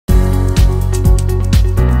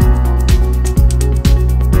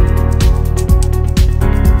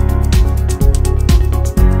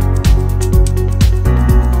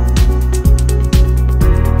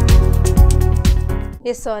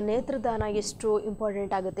S ನೇತ್ರದಾನ ಎಷ್ಟು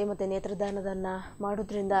important ಆಗುತ್ತೆ ಮತ್ತು ನೇತ್ರದಾನದನ್ನು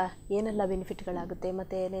ಮಾಡೋದ್ರಿಂದ ಏನೆಲ್ಲ ಬೆನಿಫಿಟ್ಗಳಾಗುತ್ತೆ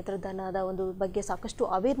ಮತ್ತು ನೇತ್ರದಾನದ ಒಂದು ಬಗ್ಗೆ ಸಾಕಷ್ಟು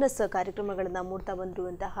ಅವೇರ್ನೆಸ್ ಕಾರ್ಯಕ್ರಮಗಳನ್ನು ಮೂಡ್ತಾ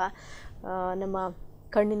ಬಂದಿರುವಂತಹ ನಮ್ಮ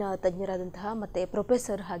ಕಣ್ಣಿನ ತಜ್ಞರಾದಂತಹ ಮತ್ತು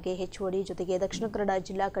ಪ್ರೊಫೆಸರ್ ಹಾಗೆ HOD ಜೊತೆಗೆ ದಕ್ಷಿಣ ಕನ್ನಡ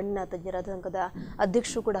ಜಿಲ್ಲಾ ಕಣ್ಣಿನ ತಜ್ಞರ ಸಂಘದ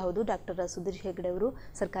ಅಧ್ಯಕ್ಷರು ಕೂಡ ಹೌದು ಡಾಕ್ಟರ್ ಸುಧೀರ್ ಹೆಗ್ಡೆ ಅವರು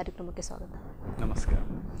ಸರ್ ಕಾರ್ಯಕ್ರಮಕ್ಕೆ ಸ್ವಾಗತ. ನಮಸ್ಕಾರ.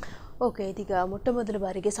 ಓಕೆ, ಇದೀಗ ಮೊಟ್ಟ ಮೊದಲ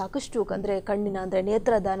ಬಾರಿಗೆ ಸಾಕಷ್ಟು ಅಂದರೆ ಕಣ್ಣಿನ ಅಂದರೆ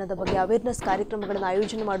ನೇತ್ರದಾನದ ಬಗ್ಗೆ ಅವೇರ್ನೆಸ್ ಕಾರ್ಯಕ್ರಮಗಳನ್ನು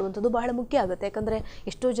ಆಯೋಜನೆ ಮಾಡುವಂಥದ್ದು ಬಹಳ ಮುಖ್ಯ ಆಗುತ್ತೆ. ಯಾಕಂದರೆ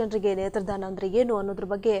ಎಷ್ಟೋ ಜನರಿಗೆ ನೇತ್ರದಾನ ಅಂದರೆ ಏನು ಅನ್ನೋದ್ರ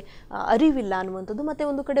ಬಗ್ಗೆ ಅರಿವಿಲ್ಲ ಅನ್ನುವಂಥದ್ದು, ಮತ್ತು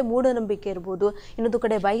ಒಂದು ಕಡೆ ಮೂಢನಂಬಿಕೆ ಇರ್ಬೋದು, ಇನ್ನೊಂದು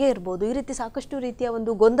ಕಡೆ ಭಯ ಇರ್ಬೋದು, ಈ ರೀತಿ ಸಾಕಷ್ಟು ರೀತಿಯ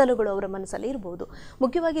ಒಂದು ಗೊಂದಲಗಳು ಅವರ ಮನಸ್ಸಲ್ಲಿ ಇರ್ಬೋದು.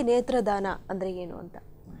 ಮುಖ್ಯವಾಗಿ ನೇತ್ರದಾನ ಅಂದರೆ ಏನು ಅಂತ?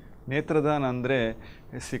 ನೇತ್ರದಾನ ಅಂದರೆ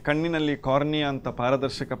ಕಣ್ಣಿನಲ್ಲಿ ಕಾರ್ನಿಯಾ ಅಂತ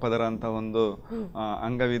ಪಾರದರ್ಶಕ ಪದರ ಅಂತ ಒಂದು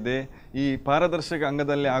ಅಂಗವಿದೆ. ಈ ಪಾರದರ್ಶಕ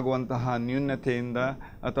ಅಂಗದಲ್ಲಿ ಆಗುವಂತಹ ನ್ಯೂನತೆಯಿಂದ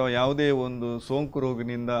ಅಥವಾ ಯಾವುದೇ ಒಂದು ಸೋಂಕು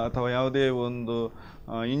ರೋಗದಿಂದ ಅಥವಾ ಯಾವುದೇ ಒಂದು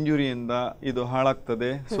ಇಂಜುರಿಯಿಂದ ಇದು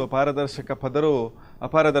ಹಾಳಾಗ್ತದೆ. ಸೊ ಪಾರದರ್ಶಕ ಪದರವು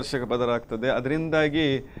ಅಪಾರದರ್ಶಕ ಪದರ ಆಗ್ತದೆ. ಅದರಿಂದಾಗಿ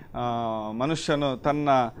ಮನುಷ್ಯನು ತನ್ನ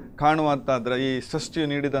ಕಾಣುವಂಥ ಈ ಸೃಷ್ಟಿಯು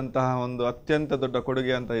ನೀಡಿದಂತಹ ಒಂದು ಅತ್ಯಂತ ದೊಡ್ಡ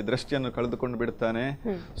ಕೊಡುಗೆ ಅಂತ ಈ ದೃಷ್ಟಿಯನ್ನು ಕಳೆದುಕೊಂಡು ಬಿಡ್ತಾನೆ.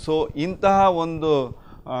 ಸೊ ಇಂತಹ ಒಂದು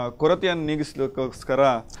ಕೊರತೆಯನ್ನು ನೀಗಿಸಲಿಕ್ಕೋಸ್ಕರ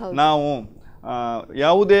ನಾವು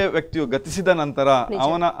ಯಾವುದೇ ವ್ಯಕ್ತಿಯು ಗತಿಸಿದ ನಂತರ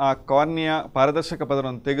ಅವನ ಆ ಕಾರ್ನಿಯಾ ಪಾರದರ್ಶಕ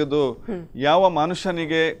ಪದರವನ್ನು ತೆಗೆದು ಯಾವ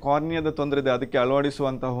ಮನುಷ್ಯನಿಗೆ ಕಾರ್ನಿಯಾದ ತೊಂದರೆ ಇದೆ ಅದಕ್ಕೆ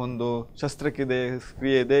ಅಳವಡಿಸುವಂತಹ ಒಂದು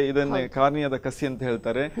ಶಸ್ತ್ರಕ್ರಿಯೆ ಇದೆ. ಇದನ್ನೇ ಕಾರ್ನಿಯಾದ ಕಸಿ ಅಂತ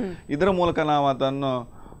ಹೇಳ್ತಾರೆ. ಇದರ ಮೂಲಕ ನಾವು ಅದನ್ನು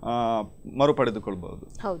ಮರುಪಡೆದುಕೊಳ್ಬಹುದು.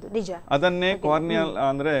 ಅದನ್ನೇ ಕಾರ್ನಿಯಲ್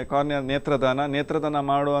ಅಂದ್ರೆ ಕಾರ್ನಿಯಲ್ ನೇತ್ರದಾನ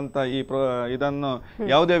ಮಾಡುವಂತ ಇದನ್ನು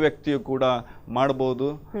ಯಾವುದೇ ವ್ಯಕ್ತಿಯು ಕೂಡ ಮಾಡಬಹುದು.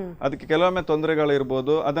 ಅದಕ್ಕೆ ಕೆಲವೊಮ್ಮೆ ತೊಂದರೆಗಳು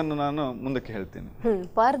ಇರಬಹುದು, ಅದನ್ನು ನಾನು ಮುಂದಕ್ಕೆ ಹೇಳ್ತೀನಿ.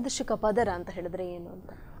 ಪಾರದರ್ಶಕ ಪದರ ಅಂತ ಹೇಳಿದ್ರೆ ಏನು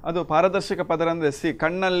ಅಂತ? ಅದು ಪಾರದರ್ಶಕ ಪದರ ಅಂದ್ರೆ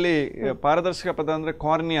ಕಣ್ಣಲ್ಲಿ ಪಾರದರ್ಶಕ ಪದರ ಅಂದ್ರೆ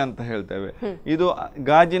ಕಾರ್ನಿಯಾ ಅಂತ ಹೇಳ್ತೇವೆ. ಇದು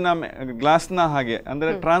ಗಾಜಿನ ಗ್ಲಾಸ್ನ ಹಾಗೆ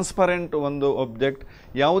ಅಂದ್ರೆ ಟ್ರಾನ್ಸ್ಪರೆಂಟ್ ಒಂದು ಆಬ್ಜೆಕ್ಟ್.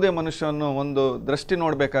 ಯಾವುದೇ ಮನುಷ್ಯನು ಒಂದು ದೃಷ್ಟಿ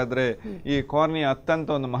ನೋಡ್ಬೇಕಾದ್ರೆ ಈ ಕಾರ್ನಿಯಾ ಅತ್ಯಂತ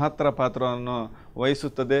ಒಂದು ಮಹತ್ತರ ಪಾತ್ರವನ್ನು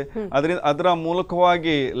ವಹಿಸುತ್ತದೆ. ಅದರ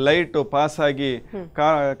ಮೂಲಕವಾಗಿ ಲೈಟ್ ಪಾಸ್ ಆಗಿ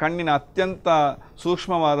ಕಣ್ಣಿನ ಅತ್ಯಂತ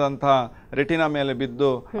ಸೂಕ್ಷ್ಮವಾದಂತಹ ರೆಟಿನಾ ಮೇಲೆ ಬಿದ್ದು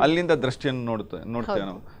ಅಲ್ಲಿಂದ ದೃಷ್ಟಿಯನ್ನು ನೋಡ್ತೇವೆ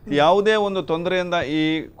ನಾವು. ಯಾವುದೇ ಒಂದು ತೊಂದರೆಯಿಂದ ಈ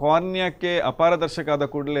ಕಾರ್ನಿಯಾಕ್ಕೆ ಅಪಾರದರ್ಶಕ ಆದ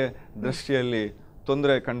ಕೂಡಲೇ ದೃಷ್ಟಿಯಲ್ಲಿ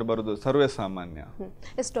ತೊಂದರೆ ಕಂಡು ಬರುವುದು ಸರ್ವೇ ಸಾಮಾನ್ಯ.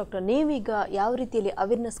 ಎಸ್ ಡಾಕ್ಟರ್, ನೀವೀಗ ಯಾವ ರೀತಿಯಲ್ಲಿ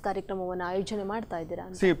ಅವೇರ್ನೆಸ್ ಕಾರ್ಯಕ್ರಮವನ್ನು ಆಯೋಜನೆ ಮಾಡ್ತಾ ಇದ್ದೀರಾ?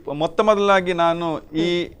 ಮೊತ್ತ ಮೊದಲಾಗಿ ನಾನು ಈ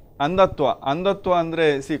ಅಂಧತ್ವ ಅಂದ್ರೆ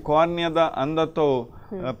ಕಾರ್ನಿಯಾದ ಅಂಧತ್ವವು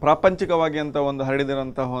ಪ್ರಾಪಂಚಿಕವಾಗಿ ಅಂತ ಒಂದು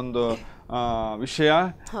ಹರಡಿದಿರುವಂತಹ ಒಂದು ವಿಷಯ.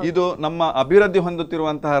 ಇದು ನಮ್ಮ ಅಭಿವೃದ್ಧಿ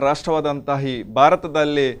ಹೊಂದುತ್ತಿರುವಂತಹ ರಾಷ್ಟ್ರವಾದಂತಹ ಈ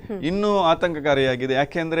ಭಾರತದಲ್ಲಿ ಇನ್ನೂ ಆತಂಕಕಾರಿಯಾಗಿದೆ.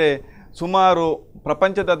 ಯಾಕೆಂದ್ರೆ ಸುಮಾರು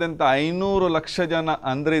ಪ್ರಪಂಚದಾದ್ಯಂತ 500 ಲಕ್ಷ ಜನ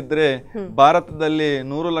ಅಂದ್ರಿದ್ರೆ ಭಾರತದಲ್ಲಿ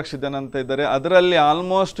 100 ಲಕ್ಷ ಜನ ಅಂತ ಇದ್ದಾರೆ. ಅದರಲ್ಲಿ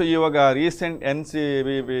ಆಲ್ಮೋಸ್ಟ್ ಇವಾಗ ರೀಸೆಂಟ್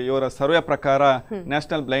NCBB ಇವರ ಸರ್ವೆ ಪ್ರಕಾರ,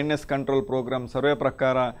 national blindness control programme survey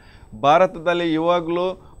ಪ್ರಕಾರ ಭಾರತದಲ್ಲಿ ಇವಾಗಲೂ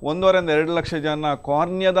 1.5-2 ಲಕ್ಷ ಜನ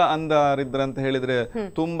ಕಾರ್ನಿಯಾದ ಅಂಧರಿದ್ರೆ ಅಂತ ಹೇಳಿದ್ರೆ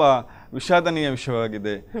ತುಂಬಾ ವಿಷಾದನೀಯ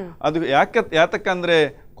ವಿಷಯವಾಗಿದೆ. ಅದು ಯಾತಕ್ಕಂದ್ರೆ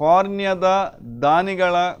ಕಾರ್ನಿಯಾದ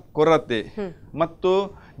ದಾನಿಗಳ ಕೊರತೆ ಮತ್ತು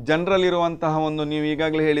ಜನರಲ್ಲಿರುವಂತಹ ಒಂದು, ನೀವು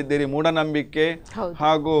ಈಗಾಗಲೇ ಹೇಳಿದ್ದೀರಿ, ಮೂಢನಂಬಿಕೆ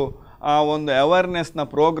ಹಾಗೂ ಆ ಒಂದು ಅವೇರ್ನೆಸ್ನ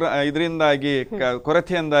ಇದರಿಂದಾಗಿ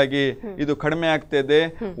ಕೊರತೆಯಿಂದಾಗಿ ಇದು ಕಡಿಮೆ ಆಗ್ತಿದೆ.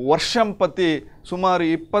 ವರ್ಷಂಪತಿ ಸುಮಾರು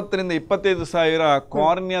 20,000-25,000 ಸಾವಿರ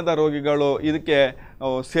ಕಾರ್ನಿಯಾದ ರೋಗಿಗಳು ಇದಕ್ಕೆ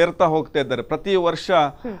ಸೇರ್ತಾ ಹೋಗ್ತಾ ಇದ್ದಾರೆ. ಪ್ರತಿ ವರ್ಷ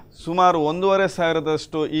ಸುಮಾರು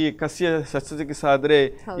 1,500,000ದಷ್ಟು ಈ ಕಸಿಯ ಶಸ್ತ್ರಚಿಕಿತ್ಸೆ ಆದ್ರೆ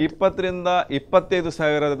 20,000-25,000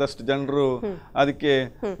 ಸಾವಿರದಷ್ಟು ಜನರು ಅದಕ್ಕೆ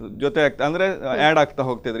ಜೊತೆ ಅಂದ್ರೆ ಆಡ್ ಆಗ್ತಾ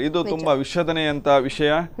ಹೋಗ್ತಿದ್ರು. ಇದು ತುಂಬಾ ವಿಷಾದನೆಯಂತ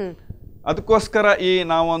ವಿಷಯ. ಅದಕ್ಕೋಸ್ಕರ ಈ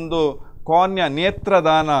ನಾವೊಂದು ಕಾರ್ನಿಯಾ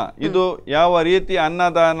ನೇತ್ರದಾನ, ಇದು ಯಾವ ರೀತಿ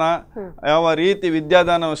ಅನ್ನದಾನ, ಯಾವ ರೀತಿ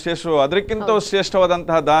ವಿದ್ಯಾದಾನವು ಶ್ರೇಷ್ಠವೋ ಅದಕ್ಕಿಂತ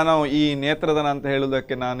ಶ್ರೇಷ್ಠವಾದಂತಹ ದಾನವು ಈ ನೇತ್ರದಾನ ಅಂತ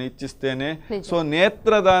ಹೇಳುವುದಕ್ಕೆ ನಾನು ಇಚ್ಛಿಸ್ತೇನೆ. ಸೊ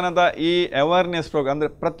ನೇತ್ರದಾನದ ಈ ಅವೇರ್ನೆಸ್ ಪ್ರೋಗ್ರಾಮ್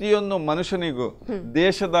ಅಂದ್ರೆ ಪ್ರತಿಯೊಂದು ಮನುಷ್ಯನಿಗೂ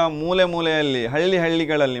ದೇಶದ ಮೂಲೆ ಮೂಲೆಯಲ್ಲಿ,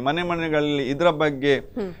 ಹಳ್ಳಿಗಳಲ್ಲಿ, ಮನೆಗಳಲ್ಲಿ ಇದರ ಬಗ್ಗೆ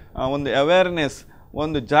ಒಂದು ಅವೇರ್ನೆಸ್,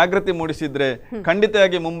 ಒಂದು ಜಾಗೃತಿ ಮೂಡಿಸಿದ್ರೆ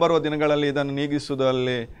ಖಂಡಿತವಾಗಿ ಮುಂಬರುವ ದಿನಗಳಲ್ಲಿ ಇದನ್ನು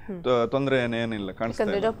ನೀಗಿಸುವುದರಲ್ಲಿ ತೊಂದರೆ ಏನಿಲ್ಲ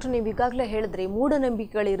ಕಾಣಿಸ್ತದೆ. ಡಾಕ್ಟರ್, ನೀವು ಈಗಾಗಲೇ ಹೇಳಿದ್ರಿ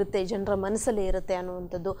ಮೂಢನಂಬಿಕೆಗಳು ಇರುತ್ತೆ, ಜನರ ಮನಸ್ಸಲ್ಲೇ ಇರುತ್ತೆ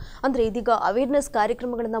ಅನ್ನುವಂಥದ್ದು. ಅಂದ್ರೆ ಇದೀಗ ಅವೇರ್ನೆಸ್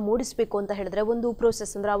ಕಾರ್ಯಕ್ರಮಗಳನ್ನ ಮೂಡಿಸಬೇಕು ಅಂತ ಹೇಳಿದ್ರೆ ಒಂದು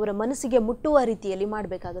ಪ್ರೋಸೆಸ್ ಅಂದ್ರೆ ಅವರ ಮನಸ್ಸಿಗೆ ಮುಟ್ಟುವ ರೀತಿಯಲ್ಲಿ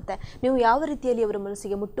ಮಾಡಬೇಕಾಗುತ್ತೆ. ನೀವು ಯಾವ ರೀತಿಯಲ್ಲಿ ಅವರ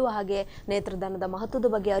ಮನಸ್ಸಿಗೆ ಮುಟ್ಟುವ ಹಾಗೆ ನೇತ್ರದಾನದ ಮಹತ್ವದ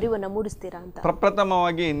ಬಗ್ಗೆ ಅರಿವನ್ನು ಮೂಡಿಸ್ತೀರಾ ಅಂತ?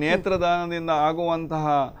 ಪ್ರಪ್ರಥಮವಾಗಿ ನೇತ್ರದಾನದಿಂದ ಆಗುವಂತಹ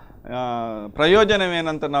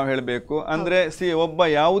ಪ್ರಯೋಜನವೇನಂತ ನಾವು ಹೇಳಬೇಕು. ಅಂದ್ರೆ ಒಬ್ಬ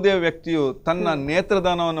ಯಾವುದೇ ವ್ಯಕ್ತಿಯು ತನ್ನ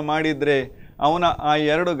ನೇತ್ರದಾನವನ್ನು ಮಾಡಿದ್ರೆ ಅವನ ಆ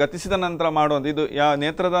ಎರಡು ಗತಿಸಿದ ನಂತರ ಮಾಡುವಂತ, ಇದು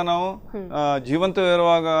ನೇತ್ರದಾನವು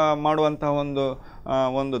ಜೀವಂತವಿರುವಾಗ ಮಾಡುವಂತಹ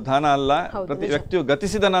ಒಂದು ದಾನ ಅಲ್ಲ. ಪ್ರತಿ ವ್ಯಕ್ತಿಯು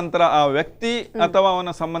ಗತಿಸಿದ ನಂತರ ಆ ವ್ಯಕ್ತಿ ಅಥವಾ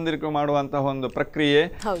ಅವನ ಸಂಬಂಧಿಕರು ಮಾಡುವಂತಹ ಒಂದು ಪ್ರಕ್ರಿಯೆ.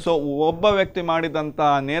 ಸೊ ಒಬ್ಬ ವ್ಯಕ್ತಿ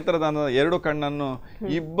ಮಾಡಿದಂತಹ ನೇತ್ರದಾನದ 2 ಕಣ್ಣನ್ನು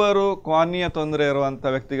 2 ಕಾರ್ನಿಯಾ ತೊಂದರೆ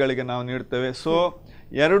ಇರುವಂತಹ ವ್ಯಕ್ತಿಗಳಿಗೆ ನಾವು ನೀಡ್ತೇವೆ. ಸೊ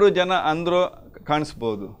 2 ಜನ ಅಂದ್ರೂ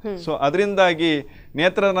ಕಾಣಿಸ್ಬೋದು. ಸೊ ಅದರಿಂದಾಗಿ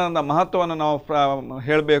ನೇತ್ರದಾನದ ಮಹತ್ವವನ್ನು ನಾವು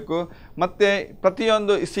ಹೇಳಬೇಕು. ಮತ್ತು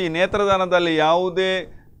ಪ್ರತಿಯೊಂದು ನೇತ್ರದಾನದಲ್ಲಿ ಯಾವುದೇ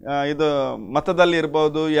ಇದು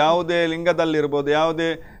ಮತದಲ್ಲಿರ್ಬೋದು, ಯಾವುದೇ ಲಿಂಗದಲ್ಲಿರ್ಬೋದು,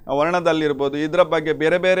 ಯಾವುದೇ ವರ್ಣದಲ್ಲಿರ್ಬೋದು, ಇದರ ಬಗ್ಗೆ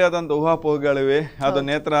ಬೇರೆ ಬೇರೆ ಆದಂಥ ಊಹಾಪೋಹಗಳಿವೆ. ಅದು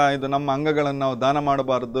ಇದು ನಮ್ಮ ಅಂಗಗಳನ್ನು ನಾವು ದಾನ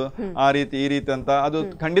ಮಾಡಬಾರ್ದು, ಆ ರೀತಿ ಈ ರೀತಿ ಅಂತ. ಅದು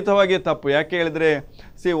ಖಂಡಿತವಾಗಿ ತಪ್ಪು. ಯಾಕೆ ಹೇಳಿದ್ರೆ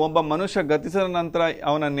ಒಬ್ಬ ಮನುಷ್ಯ ಗತಿಸಿದ ನಂತರ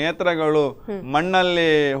ಅವನ ನೇತ್ರಗಳು ಮಣ್ಣಲ್ಲಿ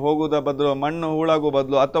ಹೋಗುವುದ ಬದಲು, ಮಣ್ಣು ಹೂಳಾಗುವ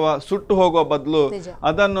ಬದಲು ಅಥವಾ ಸುಟ್ಟು ಹೋಗುವ ಬದಲು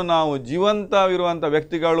ಅದನ್ನು ನಾವು ಜೀವಂತವಿರುವಂತ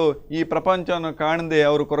ವ್ಯಕ್ತಿಗಳು ಈ ಪ್ರಪಂಚವನ್ನು ಕಾಣದೆ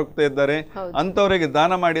ಅವರು ಕೊರಗ್ತಾ ಇದ್ದಾರೆ, ಅಂತವರಿಗೆ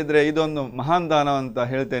ದಾನ ಮಾಡಿದ್ರೆ ಇದೊಂದು ಮಹಾನ್ ದಾನ ಅಂತ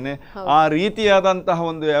ಹೇಳ್ತೇನೆ. ಆ ರೀತಿಯಾದಂತಹ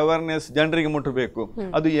ಒಂದು ಅವೇರ್ನೆಸ್ ಜನರಿಗೆ ಮುಟ್ಟಬೇಕು.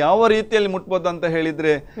 ಅದು ಯಾವ ರೀತಿಯಲ್ಲಿ ಮುಟ್ಬೋದು ಅಂತ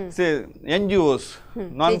ಹೇಳಿದ್ರೆ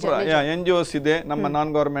NGOs ಇದೆ, ನಮ್ಮ ನಾನ್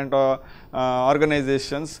ಗವರ್ಮೆಂಟ್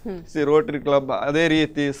ಆರ್ಗನೈಸೇಷನ್ಸ್, ರೋಟರಿ ಕ್ಲಬ್, ಅದೇ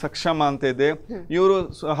ರೀತಿ ಸಕ್ಷಮ ಅಂತ ಇದೆ. ಇವರು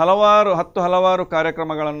ಹಲವಾರು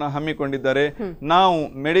ಕಾರ್ಯಕ್ರಮಗಳನ್ನು ಹಮ್ಮಿಕೊಂಡಿದ್ದಾರೆ. ನಾವು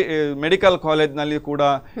ಮೆಡಿಕಲ್ ಕಾಲೇಜ್ನಲ್ಲಿ ಕೂಡ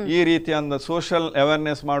ಈ ರೀತಿಯ ಸೋಷಿಯಲ್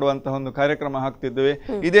ಅವೇರ್ನೆಸ್ ಮಾಡುವಂತಹ ಒಂದು ಕಾರ್ಯಕ್ರಮ ಹಾಕ್ತಿದ್ದೇವೆ.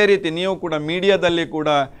 ಇದೇ ರೀತಿ ನೀವು ಕೂಡ ಮೀಡಿಯಾದಲ್ಲಿ ಕೂಡ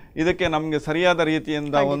ಇದಕ್ಕೆ ನಮಗೆ ಸರಿಯಾದ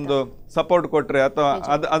ರೀತಿಯಿಂದ ಒಂದು ಸಪೋರ್ಟ್ ಕೊಟ್ರೆ ಅಥವಾ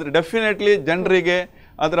ಅದ್ರ ಡೆಫಿನೆಟ್ಲಿ ಜನರಿಗೆ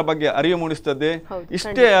ಅದರ ಬಗ್ಗೆ ಅರಿವು ಮೂಡಿಸ್ತದೆ.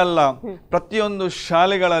 ಇಷ್ಟೇ ಅಲ್ಲ, ಪ್ರತಿಯೊಂದು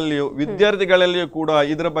ಶಾಲೆಗಳಲ್ಲಿಯೂ ವಿದ್ಯಾರ್ಥಿಗಳಲ್ಲಿಯೂ ಕೂಡ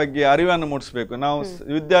ಇದರ ಬಗ್ಗೆ ಅರಿವನ್ನು ಮೂಡಿಸಬೇಕು. ನಾವು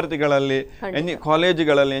ವಿದ್ಯಾರ್ಥಿಗಳಲ್ಲಿ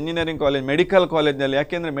ಕಾಲೇಜುಗಳಲ್ಲಿ, ಎಂಜಿನಿಯರಿಂಗ್ ಕಾಲೇಜ್, ಮೆಡಿಕಲ್ ಕಾಲೇಜ್ನಲ್ಲಿ,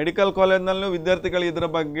 ಯಾಕೆಂದ್ರೆ ಮೆಡಿಕಲ್ ಕಾಲೇಜ್ನಲ್ಲೂ ವಿದ್ಯಾರ್ಥಿಗಳಿಗೆ ಇದರ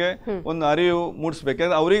ಬಗ್ಗೆ ಒಂದು ಅರಿವು ಮೂಡಿಸ್ಬೇಕು.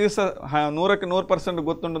 ಯಾಕಂದ್ರೆ ಅವರಿಗೆ ಸಹ 100%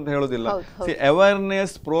 ಗೊತ್ತುಂಟು ಅಂತ ಹೇಳೋದಿಲ್ಲ.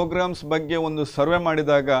 ಅವೇರ್ನೆಸ್ ಪ್ರೋಗ್ರಾಮ್ಸ್ ಬಗ್ಗೆ ಒಂದು ಸರ್ವೆ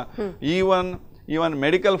ಮಾಡಿದಾಗ ಈವನ್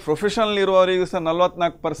ಮೆಡಿಕಲ್ ಪ್ರೊಫೆಷನಲ್ ಇರುವವರಿಗೂ ಸಹ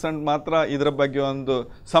 44% ಮಾತ್ರ ಇದರ ಬಗ್ಗೆ ಒಂದು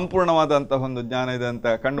ಸಂಪೂರ್ಣವಾದಂತಹ ಒಂದು ಜ್ಞಾನ ಇದೆ ಅಂತ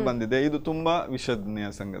ಕಂಡು ಬಂದಿದೆ. ಇದು ತುಂಬಾ ವಿಷಾದನೀಯ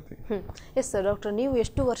ಸಂಗತಿ. ಎಸ್ ಸರ್, ಡಾಕ್ಟರ್, ನೀವು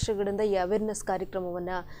ಎಷ್ಟು ವರ್ಷಗಳಿಂದ ಈ ಅವೇರ್ನೆಸ್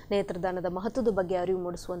ಕಾರ್ಯಕ್ರಮವನ್ನ ನೇತ್ರದಾನದ ಮಹತ್ವದ ಬಗ್ಗೆ ಅರಿವು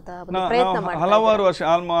ಮೂಡಿಸುವಂತಹ ಪ್ರಯತ್ನ ಮಾಡ್ತಾ ಹಲವಾರು ವರ್ಷ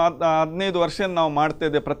 15 ವರ್ಷ ನಾವು ಮಾಡ್ತಾ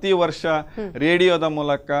ಇದ್ದೇವೆ. ಪ್ರತಿ ವರ್ಷ ರೇಡಿಯೋದ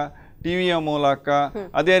ಮೂಲಕ, ಟಿವಿಯ ಮೂಲಕ,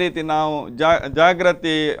 ಅದೇ ರೀತಿ ನಾವು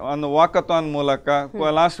ಜಾಗೃತಿ ಒಂದು ವಾಕಥಾನ್ ಮೂಲಕ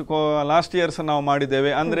ಲಾಸ್ಟ್ ಇಯರ್ಸ್ ನಾವು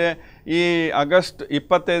ಮಾಡಿದ್ದೇವೆ. ಅಂದ್ರೆ ಈ ಆಗಸ್ಟ್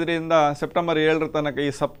 25ರಿಂದ ಸೆಪ್ಟೆಂಬರ್ 7ರ ತನಕ ಈ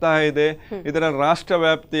ಸಪ್ತಾಹ ಇದೆ. ಇದರ ರಾಷ್ಟ್ರ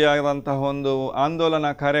ವ್ಯಾಪ್ತಿಯಾದಂತಹ ಒಂದು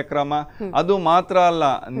ಆಂದೋಲನ ಕಾರ್ಯಕ್ರಮ. ಅದು ಮಾತ್ರ ಅಲ್ಲ,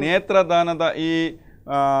 ನೇತ್ರದಾನದ ಈ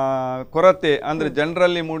ಕೊರತೆ ಅಂದ್ರೆ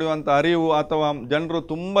ಜನರಲ್ಲಿ ಮೂಡುವಂತ ಅರಿವು ಅಥವಾ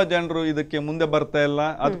ತುಂಬಾ ಜನರು ಇದಕ್ಕೆ ಮುಂದೆ ಬರ್ತಾ ಇಲ್ಲ.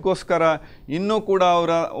 ಅದಕ್ಕೋಸ್ಕರ ಇನ್ನೂ ಕೂಡ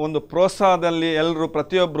ಅವರ ಒಂದು ಪ್ರೋತ್ಸಾಹದಲ್ಲಿ ಎಲ್ಲರೂ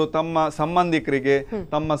ಪ್ರತಿಯೊಬ್ಬರು ತಮ್ಮ ಸಂಬಂಧಿಕರಿಗೆ,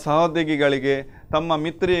 ತಮ್ಮ ಸಹೋದ್ಯೋಗಿಗಳಿಗೆ, ತಮ್ಮ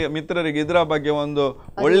ಮಿತ್ರರಿಗೆ ಇದರ ಬಗ್ಗೆ ಒಂದು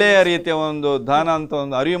ಒಳ್ಳೆಯ ರೀತಿಯ ಒಂದು ದಾನ ಅಂತ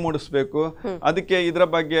ಒಂದು ಅರಿವು ಮೂಡಿಸಬೇಕು. ಅದಕ್ಕೆ ಇದರ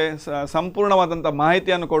ಬಗ್ಗೆ ಸಂಪೂರ್ಣವಾದಂತ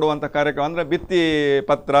ಮಾಹಿತಿಯನ್ನು ಕೊಡುವಂತ ಕಾರ್ಯಕ್ರಮ ಅಂದ್ರೆ ಭಿತ್ತಿ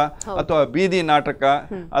ಪತ್ರ ಅಥವಾ ಬೀದಿ ನಾಟಕ,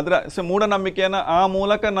 ಅದರ ಮೂಢನಂಬಿಕೆಯನ್ನ ಆ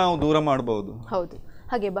ಮೂಲಕ ನಾವು ದೂರ ಮಾಡಬಹುದು. ಹೌದು.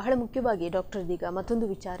 ಹಾಗೆ ಬಹಳ ಮುಖ್ಯವಾಗಿ ಡಾಕ್ಟರ್, ಈಗ ಮತ್ತೊಂದು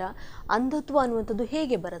ವಿಚಾರ, ಅಂಧತ್ವ ಅನ್ನುವಂಥದ್ದು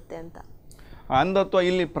ಹೇಗೆ ಬರುತ್ತೆ ಅಂತ. ಅಂಧತ್ವ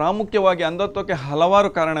ಇಲ್ಲಿ ಪ್ರಾಮುಖ್ಯವಾಗಿ ಅಂಧತ್ವಕ್ಕೆ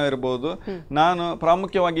ಹಲವಾರು ಕಾರಣವಿರಬಹುದು. ನಾನು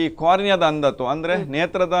ಪ್ರಾಮುಖ್ಯವಾಗಿ ಕಾರ್ನಿಯಾದ ಅಂಧತ್ವ ಅಂದ್ರೆ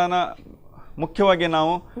ನೇತ್ರದಾನ ಮುಖ್ಯವಾಗಿ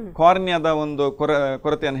ನಾವು ಕಾರ್ನಿಯಾದ ಒಂದು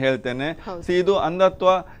ಕೊರತೆಯನ್ನು ಹೇಳ್ತೇನೆ. ಇದು ಅಂಧತ್ವ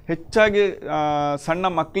ಹೆಚ್ಚಾಗಿ ಸಣ್ಣ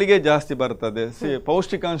ಮಕ್ಕಳಿಗೆ ಜಾಸ್ತಿ ಬರ್ತದೆ.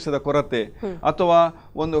 ಪೌಷ್ಟಿಕಾಂಶದ ಕೊರತೆ ಅಥವಾ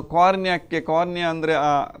ಒಂದು ಕಾರ್ನಿಯಾ ಅಂದ್ರೆ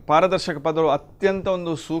ಆ ಪಾರದರ್ಶಕ ಪದವು ಅತ್ಯಂತ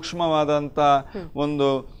ಒಂದು ಸೂಕ್ಷ್ಮವಾದಂತ ಒಂದು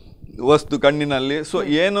ವಸ್ತು ಕಣ್ಣಿನಲ್ಲಿ.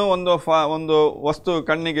 ಏನೋ ಒಂದು ವಸ್ತು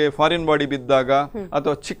ಕಣ್ಣಿಗೆ ಫಾರಿನ್ ಬಾಡಿ ಬಿದ್ದಾಗ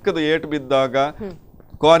ಅಥವಾ ಚಿಕ್ಕದು ಏಟು ಬಿದ್ದಾಗ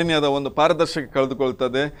ಕಾರ್ನಿಯಾದ ಒಂದು ಪಾರದರ್ಶಕ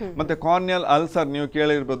ಕಳೆದುಕೊಳ್ತದೆ. ಮತ್ತೆ ಕಾರ್ನಿಯಲ್ ಅಲ್ಸರ್ ನೀವು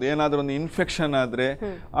ಕೇಳಿರ್ಬೋದು, ಏನಾದ್ರೂ ಒಂದು ಇನ್ಫೆಕ್ಷನ್ ಆದ್ರೆ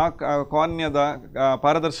ಆ ಕಾರ್ನಿಯಾದ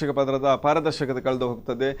ಪಾರದರ್ಶಕ ಪದರದ ಪಾರದರ್ಶಕತೆ ಕಳೆದು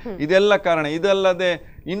ಹೋಗ್ತದೆ. ಇದೆಲ್ಲ ಕಾರಣ. ಇದಲ್ಲದೆ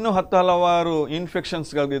ಇನ್ನೂ ಹಲವಾರು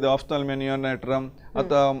ಇನ್ಫೆಕ್ಷನ್ಸ್ಗಳಿದೆ, ಆಫ್ಥಾಲ್ಮಿಯನಿಯೋನೆಟ್ರಮ್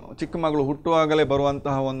ಅಥವಾ ಚಿಕ್ಕ ಮಗಳು ಹುಟ್ಟುವಾಗಲೇ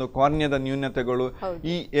ಬರುವಂತಹ ಒಂದು ಕಾರ್ನಿಯಾದ ನ್ಯೂನತೆಗಳು.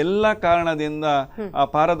 ಈ ಎಲ್ಲ ಕಾರಣದಿಂದ ಆ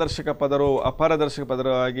ಪಾರದರ್ಶಕ ಪದರವು ಅಪಾರದರ್ಶಕ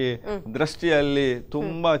ಪದರವಾಗಿ ದೃಷ್ಟಿಯಲ್ಲಿ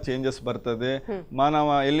ತುಂಬಾ ಚೇಂಜಸ್ ಬರ್ತದೆ.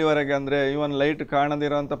 ಮಾನವ ಎಲ್ಲಿವರೆಗೆ ಅಂದ್ರೆ ಇವನ್ ಲೈಟ್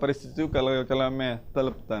ಕಾಣದಿರುವಂತ ಪರಿಸ್ಥಿತಿಯು ಕೆಲವೊಮ್ಮೆ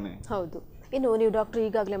ತಲುಪ್ತಾನೆ. ಹೌದು. ಇನ್ನು ನೀವು ಡಾಕ್ಟರ್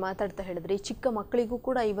ಈಗಾಗಲೇ ಮಾತಾಡ್ತಾ ಹೇಳಿದ್ರಿ, ಚಿಕ್ಕ ಮಕ್ಕಳಿಗೂ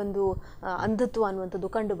ಕೂಡ ಈ ಒಂದು ಅಂಧತ್ವ ಅನ್ನುವಂಥದ್ದು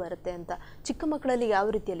ಕಂಡು ಬರುತ್ತೆ ಅಂತ. ಚಿಕ್ಕ ಮಕ್ಕಳಲ್ಲಿ ಯಾವ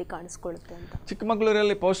ರೀತಿಯಲ್ಲಿ ಕಾಣಿಸ್ಕೊಳ್ಳುತ್ತೆ ಅಂತ? ಚಿಕ್ಕ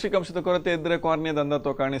ಮಕ್ಕಳಲ್ಲಿ ಪೌಷ್ಟಿಕಾಂಶದ ಕೊರತೆ ಇದ್ರೆ ಕಾರ್ನಿಯಾದ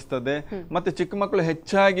ಅಂಧತ್ವ ಕಾಣಿಸ್ತದೆ. ಮತ್ತೆ ಚಿಕ್ಕ ಮಕ್ಕಳು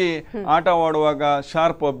ಹೆಚ್ಚಾಗಿ ಆಟವಾಡುವಾಗ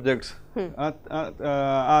ಶಾರ್ಪ್ ಆಬ್ಜೆಕ್ಟ್ಸ್,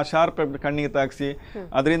 ಆ ಶಾರ್ಪ್ ಕಣ್ಣಿಗೆ ತಾಗಿಸಿ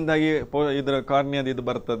ಅದರಿಂದಾಗಿ ಇದರ ಕಾರ್ನಿಯಾದ ಇದು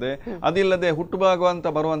ಬರ್ತದೆ. ಅದಿಲ್ಲದೆ ಹುಟ್ಟುಭಾಗ ಅಂತ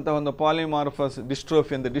ಬರುವಂತ ಒಂದು ಪಾಲಿಮಾರ್ಫಸ್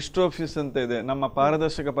ಡಿಸ್ಟ್ರೋಫಿಸ್ ಅಂತ ಇದೆ. ನಮ್ಮ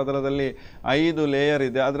ಪಾರದರ್ಶಕ ಪದರದಲ್ಲಿ 5 ಲೇಯರ್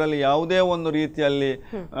ಇದೆ. ಅದರಲ್ಲಿ ಯಾವುದೇ ಒಂದು ರೀತಿಯಲ್ಲಿ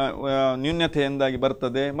ನ್ಯೂನ್ಯತೆಯಿಂದಾಗಿ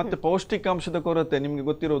ಬರ್ತದೆ. ಮತ್ತೆ ಪೌಷ್ಟಿಕಾಂಶದ ಕೊರತೆ ನಿಮ್ಗೆ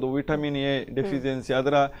ಗೊತ್ತಿರೋದು, ವಿಟಮಿನ್ ಎ ಡೆಫಿಷಿಯನ್ಸಿ,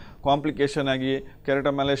 ಅದರ ಕಾಂಪ್ಲಿಕೇಶನ್ ಆಗಿ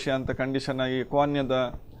ಕೆರಟೊಮಲೇಷಿಯಾ ಅಂತ ಕಂಡೀಷನ್ ಆಗಿ ಕಾರ್ನಿಯಾದ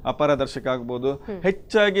ಅಪಾರದರ್ಶಕ ಆಗ್ಬೋದು.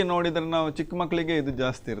 ಹೆಚ್ಚಾಗಿ ನೋಡಿದ್ರೆ ನಾವು ಚಿಕ್ಕ ಮಕ್ಕಳಿಗೆ ಇದು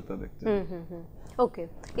ಜಾಸ್ತಿ ಇರ್ತದೆ. ಓಕೆ,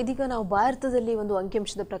 ಇದೀಗ ನಾವು ಭಾರತದಲ್ಲಿ ಒಂದು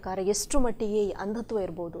ಅಂಕಿಅಂಶದ ಪ್ರಕಾರ ಎಷ್ಟು ಮಟ್ಟಿಗೆ ಅಂಧತ್ವ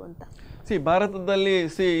ಇರ್ಬೋದು ಅಂತ? ಭಾರತದಲ್ಲಿ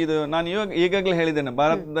ಇದು ನಾನು ಈಗಾಗಲೇ ಹೇಳಿದ್ದೇನೆ,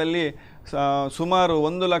 ಭಾರತದಲ್ಲಿ ಸುಮಾರು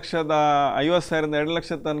 1,50,000 2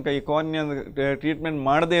 ಲಕ್ಷ ತನಕ ಈ ಕಾರ್ನಿಯಾ ಟ್ರೀಟ್ಮೆಂಟ್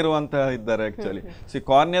ಮಾಡದೇ ಇರುವಂತಹ ಇದ್ದಾರೆ. ಆಕ್ಚುಲಿ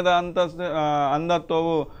ಕಾರ್ನಿಯಾದ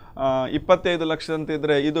ಅಂಧತ್ವವು 25 ಲಕ್ಷ ಅಂತ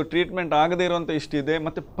ಇದ್ರೆ, ಇದು ಟ್ರೀಟ್ಮೆಂಟ್ ಆಗದೇ ಇರುವಂತ ಇಷ್ಟಿದೆ.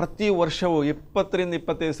 ಮತ್ತೆ ಪ್ರತಿ ವರ್ಷವೂ 20,000 ರಿಂದ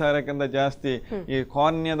 25,000ಕ್ಕಿಂತ ಜಾಸ್ತಿ ಈ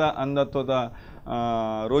ಕಾರ್ನಿಯಾದ ಅಂಧತ್ವದ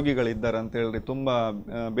ರೋಗಿಗಳಿದ್ದಾರೆ ಅಂತ ಹೇಳಿ ತುಂಬಾ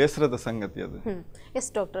ಬೇಸರದ ಸಂಗತಿ ಅದು. ಎಸ್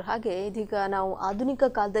ಡಾಕ್ಟರ್, ಹಾಗೆ ಇದೀಗ ನಾವು ಆಧುನಿಕ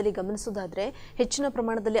ಕಾಲದಲ್ಲಿ ಗಮನಿಸೋದಾದ್ರೆ ಹೆಚ್ಚಿನ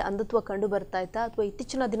ಪ್ರಮಾಣದಲ್ಲಿ ಅಂಧತ್ವ ಕಂಡು ಬರ್ತಾ ಇತ್ತಾ ಅಥವಾ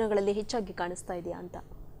ಇತ್ತೀಚಿನ ದಿನಗಳಲ್ಲಿ ಹೆಚ್ಚಾಗಿ ಕಾಣಿಸ್ತಾ ಇದೆಯಾ ಅಂತ?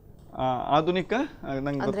 ಆಧುನಿಕ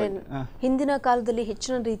ಹಿಂದಿನ ಕಾಲದಲ್ಲಿ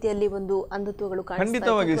ಹೆಚ್ಚಿನ ರೀತಿಯಲ್ಲಿ ಒಂದು ಅಂಧತ್ವಗಳು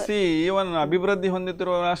ಖಂಡಿತವಾಗಿ ಈವನ್ ಅಭಿವೃದ್ಧಿ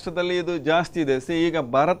ಹೊಂದುತ್ತಿರುವ ರಾಷ್ಟ್ರದಲ್ಲಿ ಇದು ಜಾಸ್ತಿ ಇದೆ. ಈಗ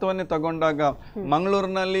ಭಾರತವನ್ನೇ ತಗೊಂಡಾಗ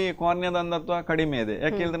ಮಂಗಳೂರಿನಲ್ಲಿ ಕಾರ್ನಿಯಾದ ಅಂಧತ್ವ ಕಡಿಮೆ ಇದೆ.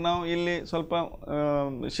 ಯಾಕೆ ಹೇಳಿದ್ರೆ ನಾವು ಇಲ್ಲಿ ಸ್ವಲ್ಪ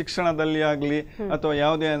ಶಿಕ್ಷಣದಲ್ಲಿ ಆಗ್ಲಿ ಅಥವಾ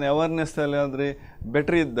ಯಾವುದೇ ಅವೇರ್ನೆಸ್ ಅಲ್ಲಿ ಆದ್ರೆ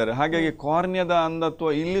ಬೆಟರ್ ಇದ್ದಾರೆ. ಹಾಗಾಗಿ ಕಾರ್ನಿಯಾದ ಅಂಧತ್ವ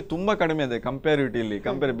ಇಲ್ಲಿ ತುಂಬಾ ಕಡಿಮೆ ಇದೆ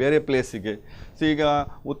ಕಂಪೇರ್ ಬೇರೆ ಪ್ಲೇಸಿಗೆ. ಈಗ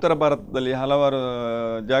ಉತ್ತರ ಭಾರತದಲ್ಲಿ ಹಲವಾರು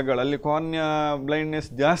ಜಾಗಗಳಲ್ಲಿ ಕಾರ್ನಿಯಾ ಬ್ಲೈಂಡ್ನೆಸ್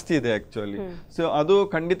ಜಾಸ್ತಿ ಇದೆ ಆಕ್ಚುಲಿ. ಸೊ ಅದು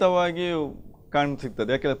ಖಂಡಿತವಾಗಿ ಕಾಣಸಿಗ್ತದೆ.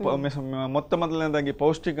 ಯಾಕೆಂದ್ರೆ ಮೊದಲನೇದಾಗಿ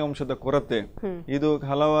ಪೌಷ್ಟಿಕಾಂಶದ ಕೊರತೆ ಇದು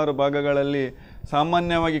ಹಲವಾರು ಭಾಗಗಳಲ್ಲಿ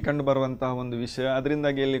ಸಾಮಾನ್ಯವಾಗಿ ಕಂಡು ಬರುವಂತಹ ಒಂದು ವಿಷಯ.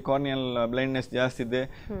 ಅದರಿಂದಾಗಿ ಇಲ್ಲಿ ಕಾರ್ನಿಯಲ್ ಬ್ಲೈಂಡ್ನೆಸ್ ಜಾಸ್ತಿ ಇದೆ.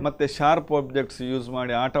 ಮತ್ತೆ ಶಾರ್ಪ್ ಆಬ್ಜೆಕ್ಟ್ಸ್ ಯೂಸ್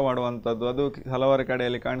ಮಾಡಿ ಆಟವಾಡುವಂಥದ್ದು ಅದು ಹಲವಾರು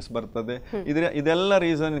ಕಡೆಯಲ್ಲಿ ಕಾಣಿಸ್ಬರ್ತದೆ. ಇದೆಲ್ಲ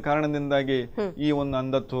ಕಾರಣದಿಂದಾಗಿ ಈ ಒಂದು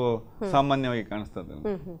ಅಂಧತ್ವ ಸಾಮಾನ್ಯವಾಗಿ ಕಾಣಿಸ್ತದೆ.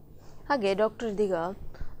 ಹಾಗೆ ಡಾಕ್ಟರ್,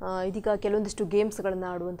 ಇದೀಗ ಕೆಲವೊಂದಿಷ್ಟು ಗೇಮ್ಸ್ಗಳನ್ನು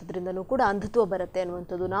ಆಡುವಂಥದ್ರಿಂದನೂ ಕೂಡ ಅಂಧತ್ವ ಬರುತ್ತೆ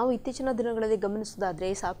ಅನ್ನುವಂಥದ್ದು ನಾವು ಇತ್ತೀಚಿನ ದಿನಗಳಲ್ಲಿ ಗಮನಿಸೋದಾದರೆ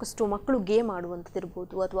ಸಾಕಷ್ಟು ಮಕ್ಕಳು ಗೇಮ್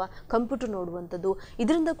ಆಡುವಂಥದ್ದಿರ್ಬೋದು ಅಥವಾ ಕಂಪ್ಯೂಟರ್ ನೋಡುವಂಥದ್ದು,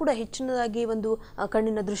 ಇದರಿಂದ ಕೂಡ ಹೆಚ್ಚಿನದಾಗಿ ಒಂದು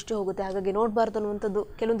ಕಣ್ಣಿನ ದೃಷ್ಟಿ ಹೋಗುತ್ತೆ, ಹಾಗಾಗಿ ನೋಡಬಾರ್ದು ಅನ್ನುವಂಥದ್ದು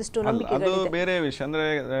ಕೆಲವೊಂದಿಷ್ಟು ನಂಬಿಕೆಗಳಿದೆ. ಅದು ಬೇರೆ ವಿಷಯ. ಅಂದ್ರೆ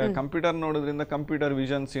ಕಂಪ್ಯೂಟರ್ ನೋಡೋದ್ರಿಂದ ಕಂಪ್ಯೂಟರ್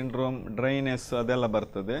ವಿಷನ್ ಸಿಂಡ್ರೋಮ್, ಡ್ರೈನೆಸ್ ಅದೆಲ್ಲ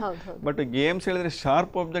ಬರ್ತದೆ. ಬಟ್ ಗೇಮ್ಸ್ ಹೇಳಿದ್ರೆ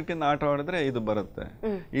ಶಾರ್ಪ್ ಆಬ್ಜೆಕ್ಟ್ ಇಂದ ಆಟ ಆಡಿದ್ರೆ ಇದು ಬರುತ್ತೆ.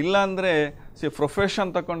 ಇಲ್ಲ ಅಂದ್ರೆ ಪ್ರೊಫೆಷನ್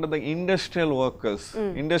ತಗೊಂಡಾಗ ಇಂಡಸ್ಟ್ರಿಯಲ್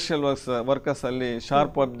ವರ್ಕರ್ಸ್ ಅಲ್ಲಿ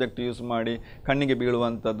ಶಾರ್ಪ್ ಆಬ್ಜೆಕ್ಟ್ ಯೂಸ್ ಮಾಡಿ ಕಣ್ಣಿಗೆ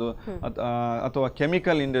ಬೀಳುವಂಥದ್ದು ಅಥವಾ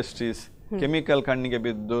ಕೆಮಿಕಲ್ ಇಂಡಸ್ಟ್ರೀಸ್ ಕೆಮಿಕಲ್ ಕಣ್ಣಿಗೆ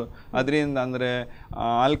ಬಿದ್ದು ಅದರಿಂದ ಅಂದರೆ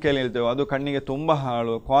ಆಲ್ಕೈಲ್ ಹೇಳ್ತೇವೆ ಅದು ಕಣ್ಣಿಗೆ ತುಂಬ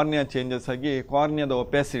ಹಾಳು, ಕಾರ್ನಿಯಾ ಚೇಂಜಸ್ ಆಗಿ ಕಾರ್ನಿಯಾದ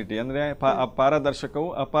ಒಪ್ಯಾಸಿಟಿ ಅಂದರೆ ಪಾರದರ್ಶಕವು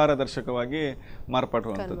ಅಪಾರದರ್ಶಕವಾಗಿ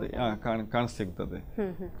ಮಾರ್ಪಡುವಂಥದ್ದು ಕಾಣಿಸ್ತಿರ್ತದೆ.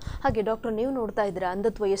 ಹಾಗೆ ಡಾಕ್ಟರ್, ನೀವು ನೋಡ್ತಾ ಇದ್ದೀರಾ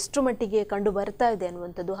ಅಂಧತ್ವ ಎಷ್ಟು ಮಟ್ಟಿಗೆ ಕಂಡು ಬರ್ತಾ ಇದೆ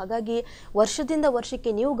ಅನ್ನುವಂಥದ್ದು. ಹಾಗಾಗಿ ವರ್ಷದಿಂದ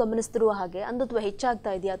ವರ್ಷಕ್ಕೆ ನೀವು ಗಮನಿಸ್ತಿರುವ ಹಾಗೆ ಅಂಧತ್ವ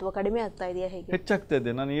ಹೆಚ್ಚಾಗ್ತಾ ಇದೆಯಾ ಅಥವಾ ಕಡಿಮೆ ಆಗ್ತಾ ಇದೆಯಾ? ಹೇಗೆ ಹೆಚ್ಚಾಗ್ತಾ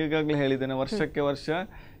ಇದೆ. ನಾನು ಈಗಾಗಲೇ ಹೇಳಿದ್ದೇನೆ, ವರ್ಷಕ್ಕೆ ವರ್ಷ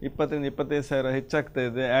 20,000 ರಿಂದ 25,000 ಹೆಚ್ಚಾಗ್ತಾ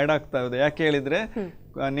ಇದೆ, ಆ್ಯಡ್ ಆಗ್ತಾ ಇದೆ. ಯಾಕೆ ಹೇಳಿದ್ರೆ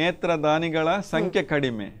ನೇತ್ರದಾನಿಗಳ ಸಂಖ್ಯೆ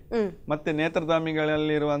ಕಡಿಮೆ, ಮತ್ತೆ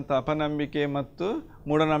ನೇತ್ರದಾನಿಗಳಲ್ಲಿರುವಂತಹ ಅಪನಂಬಿಕೆ ಮತ್ತು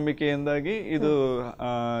ಮೂಢನಂಬಿಕೆಯಿಂದಾಗಿ ಇದು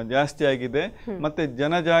ಜಾಸ್ತಿ ಆಗಿದೆ. ಮತ್ತೆ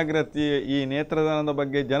ಜನಜಾಗೃತಿ, ಈ ನೇತ್ರದಾನದ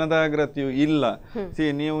ಬಗ್ಗೆ ಜನಜಾಗೃತಿಯು ಇಲ್ಲ.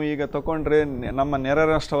 ನೀವು ಈಗ ತಕೊಂಡ್ರೆ ನಮ್ಮ ನೆರೆ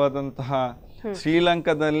ರಾಷ್ಟ್ರವಾದಂತಹ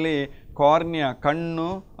ಶ್ರೀಲಂಕಾದಲ್ಲಿ ಕಾರ್ನಿಯಾ ಕಣ್ಣು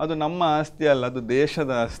ಅದು ನಮ್ಮ ಆಸ್ತಿ ಅಲ್ಲ, ಅದು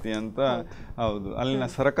ದೇಶದ ಆಸ್ತಿ ಅಂತ. ಹೌದು, ಅಲ್ಲಿನ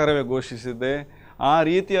ಸರ್ಕಾರವೇ ಘೋಷಿಸಿದೆ. ಆ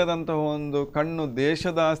ರೀತಿಯಾದಂತಹ ಒಂದು ಕಣ್ಣು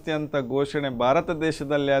ದೇಶದ ಆಸ್ತಿ ಅಂತ ಘೋಷಣೆ ಭಾರತ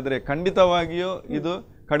ದೇಶದಲ್ಲಿ ಆದರೆ ಖಂಡಿತವಾಗಿಯೂ ಇದು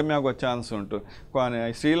ಕಡಿಮೆ ಆಗುವ ಚಾನ್ಸ್ ಉಂಟು.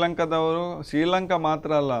 ಶ್ರೀಲಂಕಾದವರು, ಶ್ರೀಲಂಕಾ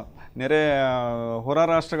ಮಾತ್ರ ಅಲ್ಲ, ನೆರೆ ಹೊರ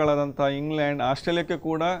ರಾಷ್ಟ್ರಗಳಾದಂಥ ಇಂಗ್ಲೆಂಡ್, ಆಸ್ಟ್ರೇಲಿಯಾಕ್ಕೆ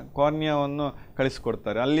ಕೂಡ ಕಾರ್ನಿಯಾವನ್ನು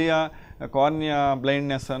ಕಳಿಸಿಕೊಡ್ತಾರೆ. ಅಲ್ಲಿಯ ಕಾರ್ನಿಯಾ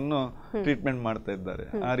ಬ್ಲೈಂಡ್ನೆಸ್ ಅನ್ನು ಟ್ರೀಟ್ಮೆಂಟ್ ಮಾಡ್ತಾ ಇದ್ದಾರೆ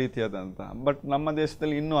ಆ ರೀತಿಯಾದಂಥ. ಬಟ್ ನಮ್ಮ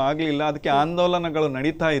ದೇಶದಲ್ಲಿ ಇನ್ನೂ ಆಗಲಿಲ್ಲ, ಅದಕ್ಕೆ ಆಂದೋಲನಗಳು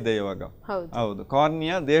ನಡೀತಾ ಇದೆ ಇವಾಗ. ಹೌದು,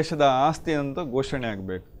 ಕಾರ್ನಿಯಾ ದೇಶದ ಆಸ್ತಿ ಅಂತ ಘೋಷಣೆ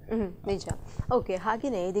ಆಗಬೇಕು. ನಿಜ. ಓಕೆ,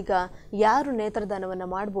 ಹಾಗೆಯೇ ಇದೀಗ ಯಾರು ನೇತ್ರದಾನವನ್ನು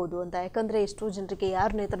ಮಾಡ್ಬೋದು ಅಂತ, ಯಾಕಂದರೆ ಎಷ್ಟೋ ಜನರಿಗೆ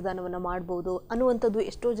ಯಾರು ನೇತ್ರದಾನವನ್ನು ಮಾಡ್ಬೋದು ಅನ್ನುವಂಥದ್ದು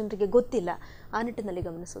ಎಷ್ಟೋ ಜನರಿಗೆ ಗೊತ್ತಿಲ್ಲ. ಆ ನಿಟ್ಟಿನಲ್ಲಿ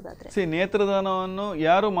ಗಮನಿಸೋದಾದ್ರೆ ನೇತ್ರದಾನವನ್ನು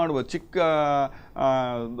ಯಾರು ಮಾಡ್ಬೋದು,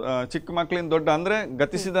 ಚಿಕ್ಕ ಮಕ್ಕಳಿಂದ ದೊಡ್ಡ ಅಂದರೆ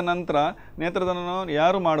ಗತಿಸಿದ ನಂತರ ನೇತ್ರದಾನವನ್ನು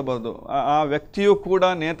ಯಾರು ಮಾಡಬಹುದು. ಆ ವ್ಯಕ್ತಿಯು ಕೂಡ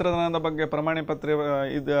ನೇತ್ರದಾನದ ಬಗ್ಗೆ ಪ್ರಮಾಣ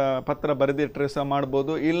ಪತ್ರ ಬರೆದಿಟ್ಟರೆ ಸಹ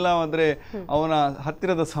ಮಾಡ್ಬೋದು. ಇಲ್ಲ ಅಂದರೆ ಅವನ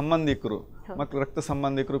ಹತ್ತಿರದ ಸಂಬಂಧಿಕರು, ಮಕ್ಕಳು ರಕ್ತ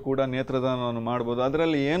ಸಂಬಂಧಿಕರು ಕೂಡ ನೇತ್ರದಾನವನ್ನು ಮಾಡ್ಬೋದು,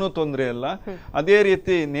 ಅದರಲ್ಲಿ ಏನೂ ತೊಂದರೆ ಇಲ್ಲ. ಅದೇ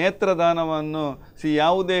ರೀತಿ ನೇತ್ರದಾನವನ್ನು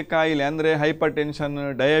ಯಾವುದೇ ಕಾಯಿಲೆ ಅಂದರೆ ಹೈಪರ್ ಟೆನ್ಷನ್,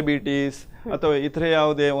 ಡಯಾಬಿಟೀಸ್ ಅಥವಾ ಇತರೆ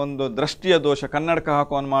ಯಾವುದೇ ಒಂದು ದೃಷ್ಟಿಯ ದೋಷ, ಕನ್ನಡಕ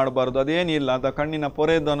ಹಾಕುವನ್ನು ಮಾಡಬಾರ್ದು, ಅದೇನಿಲ್ಲ. ಅದು ಕಣ್ಣಿನ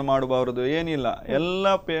ಪೊರೆದನ್ನು ಮಾಡಬಾರದು, ಏನಿಲ್ಲ. ಎಲ್ಲ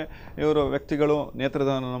ಇವರು ವ್ಯಕ್ತಿಗಳು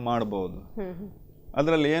ನೇತ್ರದಾನವನ್ನು ಮಾಡಬಹುದು,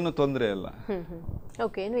 ಅದರಲ್ಲಿ ಏನು ತೊಂದರೆ ಇಲ್ಲ.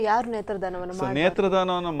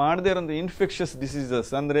 ನೇತ್ರದಾನವನ್ನು ಮಾಡದೇ ಇರೋ ಇನ್ಫೆಕ್ಷಸ್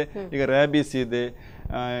ಡಿಸೀಸಸ್ ಅಂದ್ರೆ ಈಗ ರ್ಯಾಬಿಸ್ ಇದೆ,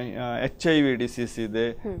 HIV ಡಿಸೀಸ್ ಇದೆ,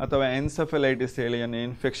 ಅಥವಾ ಎನ್ಸೆಫಲೈಟಿಸ್ ಹೇಳಿ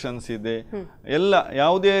ಇನ್ಫೆಕ್ಷನ್ಸ್ ಇದೆ, ಎಲ್ಲ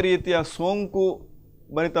ಯಾವುದೇ ರೀತಿಯ ಸೋಂಕು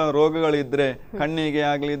ಭರಿತ ರೋಗಗಳಿದ್ರೆ, ಕಣ್ಣಿಗೆ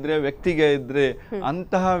ಆಗಲಿದ್ರೆ, ವ್ಯಕ್ತಿಗೆ ಇದ್ರೆ,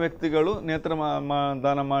 ಅಂತಹ ವ್ಯಕ್ತಿಗಳು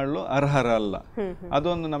ನೇತ್ರದಾನ ಮಾಡಲು ಅರ್ಹರಲ್ಲ.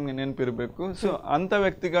 ಅದೊಂದು ನಮ್ಗೆ ನೆನಪಿರ್ಬೇಕು. ಸೊ ಅಂತ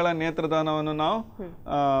ವ್ಯಕ್ತಿಗಳ ನೇತ್ರದಾನವನ್ನು ನಾವು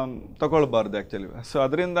ತಗೊಳ್ಬಾರ್ದು ಆಕ್ಚುಲಿ. ಸೊ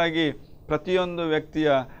ಅದರಿಂದಾಗಿ ಪ್ರತಿಯೊಂದು ವ್ಯಕ್ತಿಯ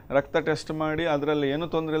ರಕ್ತ ಟೆಸ್ಟ್ ಮಾಡಿ ಅದರಲ್ಲಿ ಏನು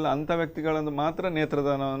ತೊಂದರೆ ಇಲ್ಲ ಅಂತ ವ್ಯಕ್ತಿಗಳನ್ನು ಮಾತ್ರ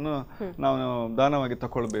ನೇತ್ರದಾನವನ್ನು ನಾವು ದಾನವಾಗಿ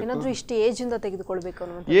ತಗೊಳ್ಬೇಕು. ಇಷ್ಟು ಏಜ್ ಇಂದ ತೆಗೆದುಕೊಳ್ಬೇಕು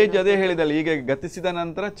ಏಜ್ ಅದೇ ಹೇಳಿದಲ್ಲ, ಈಗ ಗತಿಸಿದ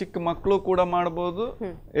ನಂತರ ಚಿಕ್ಕ ಮಕ್ಕಳು ಕೂಡ ಮಾಡಬಹುದು,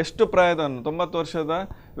 ಎಷ್ಟು ಪ್ರಾಯದವನು 90 ವರ್ಷದ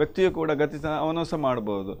ವ್ಯಕ್ತಿಯು ಕೂಡ ಗತಿಸಿದ ಅವನು ಸಹ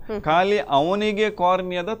ಮಾಡಬಹುದು. ಖಾಲಿ ಅವನಿಗೆ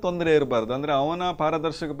ಕಾರ್ನಿಯದ ತೊಂದರೆ ಇರಬಾರ್ದು, ಅಂದ್ರೆ ಅವನ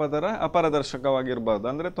ಪಾರದರ್ಶಕ ಪದರ ಅಪಾರದರ್ಶಕವಾಗಿರ್ಬಾರ್ದು,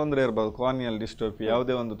 ಅಂದ್ರೆ ತೊಂದರೆ ಇರಬಹುದು, ಕಾರ್ನಿಯಲ್ ಡಿಸ್ಟ್ರೋಫಿ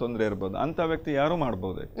ಯಾವುದೇ ಒಂದು ತೊಂದರೆ ಇರಬಹುದು, ಅಂತ ವ್ಯಕ್ತಿ ಯಾರು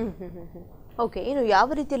ಮಾಡಬಹುದು. ಓಕೆ, ಇನ್ನು ಯಾವ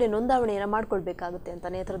ರೀತಿಯಲ್ಲಿ ನೋಂದಾವಣೆಯನ್ನು ಮಾಡ್ಕೊಳ್ಬೇಕಾಗುತ್ತೆ ಅಂತ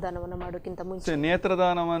ನೇತ್ರದಾನವನ್ನು ಮಾಡೋಕ್ಕಿಂತ ಮುಂಚೆ?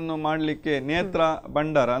 ನೇತ್ರದಾನವನ್ನು ಮಾಡಲಿಕ್ಕೆ ನೇತ್ರ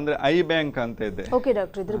ಭಂಡಾರ ಅಂದ್ರೆ ಐ ಬ್ಯಾಂಕ್ ಅಂತ ಇದೆ. ಓಕೆ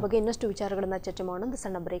ಡಾಕ್ಟರ್, ಇದ್ರ ಬಗ್ಗೆ ಇನ್ನಷ್ಟು ವಿಚಾರಗಳನ್ನ ಚರ್ಚೆ ಮಾಡೋಣ. ಒಂದು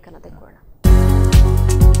ಸಣ್ಣ ಬ್ರೇಕ್ ಅನ್ನು ತೆಗೆದುಕೊಳ್ಳೋಣ.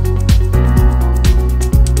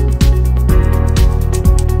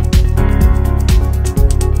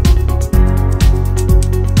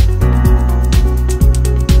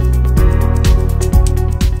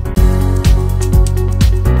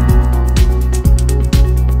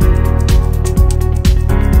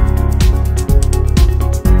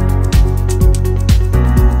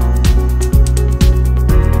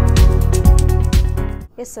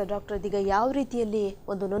 ಎಸ್ ಡಾಕ್ಟರ್, ಇದೀಗ ಯಾವ ರೀತಿಯಲ್ಲಿ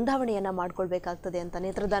ಒಂದು ನೋಂದಾವಣೆಯನ್ನು ಮಾಡ್ಕೊಳ್ಬೇಕಾಗ್ತದೆ ಅಂತ,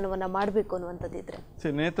 ನೇತ್ರದಾನವನ್ನು ಮಾಡಬೇಕು ಅನ್ನುವಂಥದ್ದಿದ್ರೆ?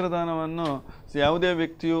 ನೇತ್ರದಾನವನ್ನು ಯಾವುದೇ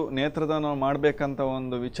ವ್ಯಕ್ತಿಯು ನೇತ್ರದಾನ ಮಾಡಬೇಕಂತ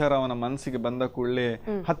ಒಂದು ವಿಚಾರ ಅವನ ಮನಸ್ಸಿಗೆ ಬಂದ ಕೂಡಲೇ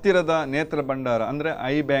ಹತ್ತಿರದ ನೇತ್ರ ಭಂಡಾರ ಅಂದ್ರೆ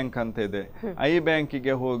ಐ ಬ್ಯಾಂಕ್ ಅಂತ ಇದೆ, ಐ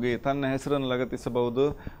ಬ್ಯಾಂಕಿಗೆ ಹೋಗಿ ತನ್ನ ಹೆಸರನ್ನು ಲಗತ್ತಿಸಬಹುದು.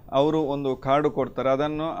 ಅವರು ಒಂದು ಕಾರ್ಡು ಕೊಡ್ತಾರೆ,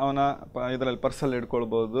 ಅದನ್ನು ಅವನ ಇದರಲ್ಲಿ ಪರ್ಸಲ್ಲಿ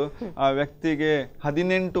ಇಟ್ಕೊಳ್ಬಹುದು. ಆ ವ್ಯಕ್ತಿಗೆ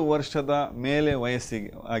 18 ವರ್ಷದ ಮೇಲೆ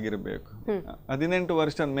ವಯಸ್ಸಿಗೆ ಆಗಿರಬೇಕು. 18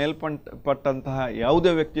 ವರ್ಷ ಮೇಲ್ಪಟ್ಟಂತಹ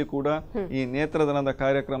ಯಾವುದೇ ವ್ಯಕ್ತಿ ಕೂಡ ಈ ನೇತ್ರದಾನದ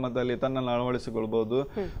ಕಾರ್ಯಕ್ರಮದಲ್ಲಿ ತನ್ನನ್ನು ಅಳವಡಿಸಿಕೊಳ್ಬಹುದು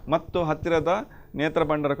ಮತ್ತು ಹತ್ತಿರದ ನೇತ್ರ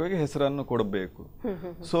ಭಂಡಾರಕ್ಕೆ ಹೋಗಿ ಹೆಸರನ್ನು ಕೊಡಬೇಕು.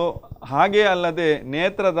 ಸೊ ಹಾಗೆ ಅಲ್ಲದೆ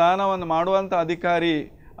ನೇತ್ರದಾನವನ್ನು ಮಾಡುವಂತ ಅಧಿಕಾರಿ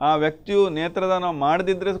ಆ ವ್ಯಕ್ತಿಯು ನೇತ್ರದಾನ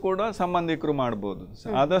ಮಾಡದಿದ್ರೆ ಕೂಡ ಸಂಬಂಧಿಕರು ಮಾಡಬಹುದು.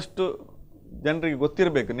 ಆದಷ್ಟು ಜನರಿಗೆ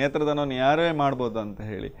ಗೊತ್ತಿರಬೇಕು ನೇತ್ರದಾನವನ್ನು ಯಾರೇ ಮಾಡ್ಬೋದು ಅಂತ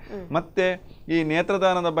ಹೇಳಿ. ಮತ್ತೆ ಈ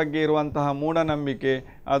ನೇತ್ರದಾನದ ಬಗ್ಗೆ ಇರುವಂತಹ ಮೂಢನಂಬಿಕೆ,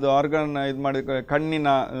 ಅದು ಆರ್ಗನ್ ಇದು ಮಾಡಿ ಕಣ್ಣಿನ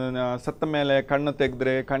ಸತ್ತ ಮೇಲೆ ಕಣ್ಣು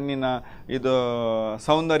ತೆಗೆದ್ರೆ ಕಣ್ಣಿನ ಇದು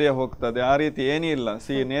ಸೌಂದರ್ಯ ಹೋಗ್ತದೆ, ಆ ರೀತಿ ಏನಿಲ್ಲ.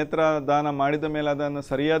 ನೇತ್ರದಾನ ಮಾಡಿದ ಮೇಲೆ ಅದನ್ನು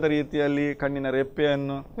ಸರಿಯಾದ ರೀತಿಯಲ್ಲಿ ಕಣ್ಣಿನ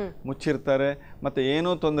ರೆಪ್ಪೆಯನ್ನು ಮುಚ್ಚಿರ್ತಾರೆ, ಮತ್ತೆ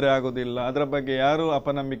ಏನೂ ತೊಂದರೆ ಆಗೋದಿಲ್ಲ. ಅದರ ಬಗ್ಗೆ ಯಾರೂ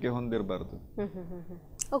ಅಪನಂಬಿಕೆ ಹೊಂದಿರಬಾರ್ದು.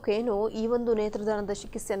 ಓಕೆ, ಏನು ಈ ಒಂದು ನೇತ್ರದಾನದ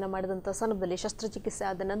ಚಿಕಿತ್ಸೆಯನ್ನು ಮಾಡಿದಂಥ ಸಂದರ್ಭದಲ್ಲಿ ಶಸ್ತ್ರಚಿಕಿತ್ಸೆ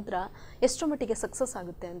ಆದ ನಂತರ ಎಷ್ಟು ಮಟ್ಟಿಗೆ ಸಕ್ಸಸ್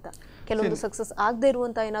ಆಗುತ್ತೆ ಅಂತ? ಕೆಲವೊಂದು ಸಕ್ಸಸ್ ಆಗದೆ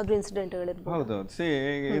ಇರುವಂತ ಏನಾದರೂ ಇನ್ಸಿಡೆಂಟ್ಗಳಿರ್ಬೋದು? ಹೌದು,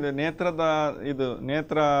 ಇದು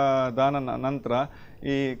ನೇತ್ರದಾನ ನಂತರ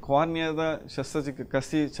ಈ ಕಾರ್ನಿಯದ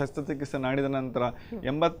ಶಸ್ತ್ರಚಿಕಿತ್ಸೆ ಮಾಡಿದ ನಂತರ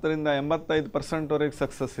 80ರಿಂದ 85% ವರೆಗೆ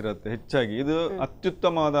ಸಕ್ಸಸ್ ಇರುತ್ತೆ ಹೆಚ್ಚಾಗಿ. ಇದು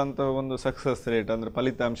ಅತ್ಯುತ್ತಮವಾದಂತಹ ಒಂದು ಸಕ್ಸಸ್ ರೇಟ್, ಅಂದ್ರೆ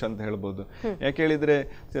ಫಲಿತಾಂಶ ಅಂತ ಹೇಳ್ಬೋದು. ಯಾಕೆ ಹೇಳಿದ್ರೆ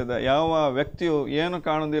ಯಾವ ವ್ಯಕ್ತಿಯು ಏನು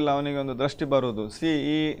ಕಾಣುವುದಿಲ್ಲ ಅವನಿಗೆ ಒಂದು ದೃಷ್ಟಿ ಬರುವುದು.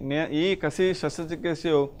 ಈ ಕಸಿ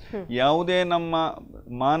ಶಸ್ತ್ರಚಿಕಿತ್ಸೆಯು ಯಾವುದೇ ನಮ್ಮ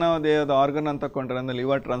ಮಾನವ ದೇಹದ ಆರ್ಗನ್ ಅಂತ ತಕೊಂಡ್ರೆ, ಅಂದ್ರೆ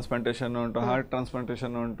ಲಿವರ್ ಟ್ರಾನ್ಸ್ಪ್ಲಾಂಟೇಶನ್ ಉಂಟು, ಹಾರ್ಟ್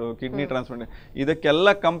ಟ್ರಾನ್ಸ್ಪ್ಲಾಂಟೇಶನ್ ಉಂಟು, ಕಿಡ್ನಿ ಟ್ರಾನ್ಸ್ಪ್ಲಾಂಟೇಶನ್, ಇದಕ್ಕೆಲ್ಲ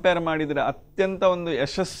ಕಂಪೇರ್ ಮಾಡಿದ್ರೆ ಅತ್ಯಂತ ಒಂದು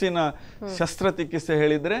ಯಶಸ್ಸಿನ ಶಸ್ತ್ರಚಿಕಿತ್ಸೆ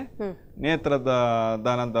ಹೇಳಿದ್ರೆ ನೇತ್ರದ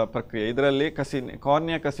ದಾನದ ಪ್ರಕ್ರಿಯೆ. ಇದರಲ್ಲಿ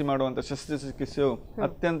ಕಾರ್ನಿಯ ಕಸಿ ಮಾಡುವಂತ ಶಸ್ತ್ರಚಿಕಿತ್ಸೆಯು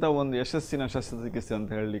ಅತ್ಯಂತ ಒಂದು ಯಶಸ್ಸಿನ ಶಸ್ತ್ರಚಿಕಿತ್ಸೆ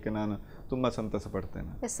ಅಂತ ಹೇಳಲಿಕ್ಕೆ ನಾನು ತುಂಬಾ ಸಂತಸ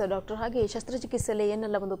ಪಡ್ತೇನೆ. ಎಸ್ ಡಾಕ್ಟರ್, ಹಾಗೆ ಶಸ್ತ್ರಚಿಕಿತ್ಸೆಯಲ್ಲಿ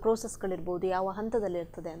ಏನೆಲ್ಲ ಒಂದು ಪ್ರೋಸೆಸ್ಗಳಿರ್ಬೋದು, ಯಾವ ಹಂತದಲ್ಲಿ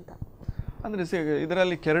ಇರ್ತದೆ ಅಂತ? ಅಂದ್ರೆ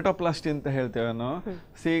ಇದರಲ್ಲಿ ಕೆರಟೋಪ್ಲಾಸ್ಟಿ ಅಂತ ಹೇಳ್ತೇವೆ ನಾವು.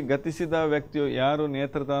 ಗತಿಸಿದ ವ್ಯಕ್ತಿಯು ಯಾರು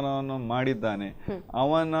ನೇತ್ರದಾನವನ್ನು ಮಾಡಿದ್ದಾನೆ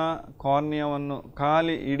ಅವನ ಕಾರ್ನಿಯವನ್ನು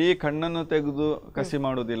ಖಾಲಿ ಇಡೀ ಕಣ್ಣನ್ನು ತೆಗೆದು ಕಸಿ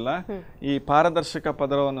ಮಾಡುವುದಿಲ್ಲ, ಈ ಪಾರದರ್ಶಕ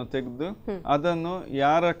ಪದರವನ್ನು ತೆಗೆದು ಅದನ್ನು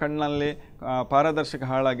ಯಾರ ಕಣ್ಣಲ್ಲಿ ಪಾರದರ್ಶಕ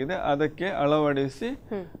ಹಾಳಾಗಿದೆ ಅದಕ್ಕೆ ಅಳವಡಿಸಿ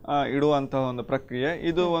ಇಡುವಂತಹ ಒಂದು ಪ್ರಕ್ರಿಯೆ.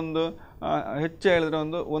 ಇದು ಒಂದು ಹೆಚ್ಚು ಹೇಳಿದ್ರೆ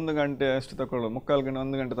ಒಂದು ಗಂಟೆ ಅಷ್ಟು ತಗೊಳ್ಳುವ, 3/4 ಗಂಟೆ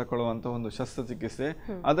 1 ಗಂಟೆ ತಗೊಳ್ಳುವಂತ ಒಂದು ಶಸ್ತ್ರಚಿಕಿತ್ಸೆ.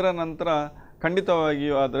 ಅದರ ನಂತರ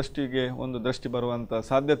ಖಂಡಿತವಾಗಿಯೂ ಆ ದೃಷ್ಟಿಗೆ ಒಂದು ದೃಷ್ಟಿ ಬರುವಂತ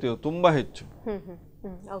ಸಾಧ್ಯತೆಯು ತುಂಬಾ ಹೆಚ್ಚು.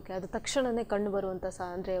 ಓಕೆ, ಅದು ತಕ್ಷಣನೇ ಕಣ್ಣು ಬರುವಂತ,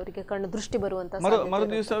 ಅಂದ್ರೆ ಅವರಿಗೆ ಕಣ್ಣು ದೃಷ್ಟಿ ಬರುವಂತ ಮರು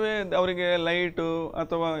ದಿವಸವೇ ಅವರಿಗೆ ಲೈಟು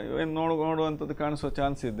ಅಥವಾ ನೋಡುವಂಥದ್ದು ಕಾಣಿಸುವ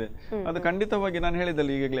ಚಾನ್ಸ್ ಇದೆ. ಅದು ಖಂಡಿತವಾಗಿ ನಾನು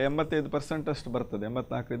ಹೇಳಿದಲ್ಲಿ ಈಗಾಗಲೇ 85% ಅಷ್ಟು ಬರ್ತದೆ,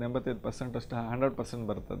 84ರಿಂದ 85% ಅಷ್ಟು 100%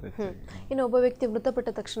 ಬರ್ತದೆ. ಇನ್ನು ಒಬ್ಬ ವ್ಯಕ್ತಿ ಮೃತಪಟ್ಟ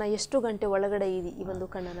ತಕ್ಷಣ ಎಷ್ಟು ಗಂಟೆ ಒಳಗಡೆ ಈ ಒಂದು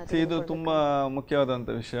ಕಣ್ಣನ್ನು? ಇದು ತುಂಬಾ ಮುಖ್ಯವಾದಂತ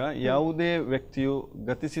ವಿಷಯ. ಯಾವುದೇ ವ್ಯಕ್ತಿಯು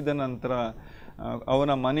ಗತಿಸಿದ ನಂತರ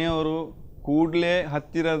ಅವನ ಮನೆಯವರು ಕೂಡಲೇ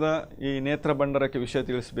ಹತ್ತಿರದ ಈ ನೇತ್ರ ಭಂಡಾರಕ್ಕೆ ವಿಷಯ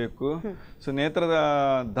ತಿಳಿಸಬೇಕು. ನೇತ್ರದ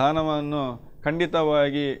ದಾನವನ್ನು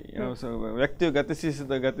ಖಂಡಿತವಾಗಿ ವ್ಯಕ್ತಿಯು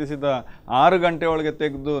ಗತಿಸಿದ 6 ಗಂಟೆ ಒಳಗೆ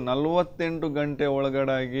ತೆಗೆದು 48 ಗಂಟೆ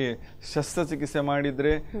ಒಳಗಡೆಗೆ ಶಸ್ತ್ರಚಿಕಿತ್ಸೆ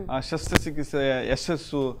ಮಾಡಿದ್ರೆ ಆ ಶಸ್ತ್ರಚಿಕಿತ್ಸೆಯ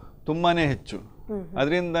ಯಶಸ್ಸು ತುಂಬಾನೇ ಹೆಚ್ಚು.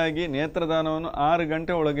 ಅದರಿಂದಾಗಿ ನೇತ್ರದಾನವನ್ನು 6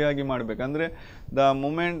 ಗಂಟೆ ಒಳಗೆ ಆಗಿ ಮಾಡ್ಬೇಕು. ಅಂದ್ರೆ ದ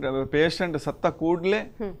ಮೂಮೆಂಟ್ ಪೇಷಂಟ್ ಸತ್ತ ಕೂಡಲೇ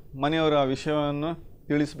ಮನೆಯವರ ಆ ವಿಷಯವನ್ನು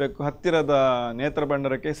ತಿಳಿಸ್ಬೇಕು. ಹತ್ತಿರದ ನೇತ್ರ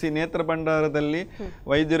ಭಂಡಾರಕ್ಕೆ ನೇತ್ರ ಭಂಡಾರದಲ್ಲಿ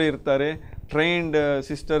ವೈದ್ಯರು ಇರ್ತಾರೆ, ಟ್ರೈನ್ಡ್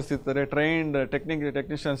ಸಿಸ್ಟರ್ಸ್ ಇರ್ತಾರೆ, ಟ್ರೈನ್ಡ್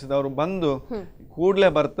ಟೆಕ್ನಿಷಿಯನ್ಸ್ ಇದ್ದಾರೆ. ಅವರು ಬಂದು ಕೂಡಲೇ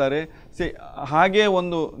ಬರ್ತಾರೆ. ಹಾಗೆ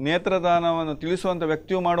ಒಂದು ನೇತ್ರದಾನವನ್ನು ತಿಳಿಸುವಂತ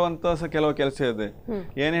ವ್ಯಕ್ತಿಯು ಮಾಡುವಂತ ಕೆಲವು ಕೆಲಸ ಇದೆ.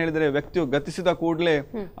 ಏನ್ ಹೇಳಿದ್ರೆ, ವ್ಯಕ್ತಿಯು ಗತಿಸಿದ ಕೂಡಲೇ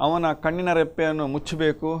ಅವನ ಕಣ್ಣಿನ ರೆಪ್ಪೆಯನ್ನು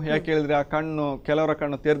ಮುಚ್ಚಬೇಕು. ಯಾಕೆ ಹೇಳಿದ್ರೆ ಆ ಕಣ್ಣು, ಕೆಲವರ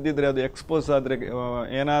ಕಣ್ಣು ತೆರೆದಿದ್ರೆ ಅದು ಎಕ್ಸ್ಪೋಸ್ ಆದ್ರೆ,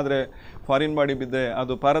 ಏನಾದ್ರೆ ಫಾರಿನ್ ಬಾಡಿ ಬಿದ್ದರೆ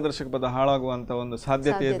ಅದು ಪಾರದರ್ಶಕ ಪದ ಹಾಳಾಗುವಂತ ಒಂದು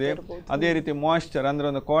ಸಾಧ್ಯತೆ ಇದೆ. ಅದೇ ರೀತಿ ಮಾಯಿಶ್ಚರ್ ಅಂದ್ರೆ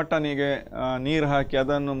ಒಂದು ಕಾಟನಿಗೆ ನೀರು ಹಾಕಿ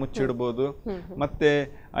ಅದನ್ನು ಮುಚ್ಚಿಡ್ಬೋದು, ಮತ್ತೆ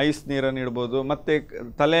ಐಸ್ ನೀರನ್ನು ಇಡ್ಬೋದು, ಮತ್ತೆ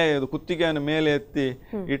ತಲೆ ಕುತ್ತಿಗೆಯನ್ನು ಮೇಲೆ ಎತ್ತಿ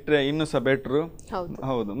ಇಟ್ರೆ ಇನ್ನೂ ಸಹ ಬೆಟ್ರು.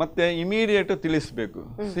 ಹೌದು. ಮತ್ತೆ ಇಮಿಡಿಯೇಟ್ ತಿಳಿಸ್ಬೇಕು.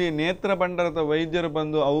 ನೇತ್ರ ಭಂಡಾರದ ವೈದ್ಯರು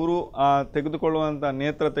ಬಂದು ಅವರು ಆ ತೆಗೆದುಕೊಳ್ಳುವಂತ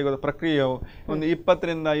ನೇತ್ರ ತೆಗೆದ ಪ್ರಕ್ರಿಯೆಯು ಒಂದು 20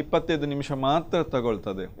 ರಿಂದ 25 ನಿಮಿಷ ಮಾತ್ರ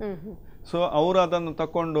ತಗೊಳ್ತದೆ. ಸೊ ಅವರು ಅದನ್ನು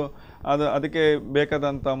ತಕೊಂಡು ಅದಕ್ಕೆ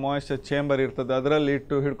ಬೇಕಾದಂತ ಮಾಯಿಶ್ಚರ್ ಚೇಂಬರ್ ಇರ್ತದೆ, ಅದರಲ್ಲಿ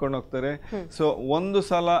ಇಟ್ಟು ಹಿಡ್ಕೊಂಡು ಹೋಗ್ತಾರೆ. ಸೊ ಒಂದು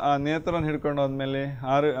ಸಲ ಆ ನೇತ್ರವನ್ನು ಹಿಡ್ಕೊಂಡು ಹೋದ್ಮೇಲೆ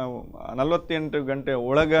 48 ಗಂಟೆ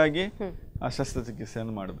ಒಳಗಾಗಿ ಆ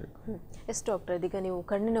ಶಸ್ತ್ರಚಿಕಿತ್ಸೆಯನ್ನು ಮಾಡಬೇಕು. ಎಸ್ ಡಾಕ್ಟರ್, ಇದೀಗ ನೀವು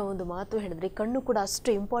ಕಣ್ಣಿನ ಒಂದು ಮಾತು ಹೇಳಿದ್ರೆ, ಕಣ್ಣು ಕೂಡ ಅಷ್ಟು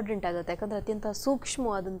ಇಂಪಾರ್ಟೆಂಟ್ ಆಗುತ್ತೆ. ಯಾಕಂದರೆ ಅತ್ಯಂತ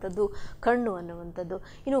ಸೂಕ್ಷ್ಮವಾದಂಥದ್ದು ಕಣ್ಣು ಅನ್ನುವಂಥದ್ದು.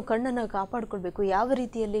 ಇನ್ನು ಕಣ್ಣನ್ನು ಕಾಪಾಡ್ಕೊಳ್ಬೇಕು, ಯಾವ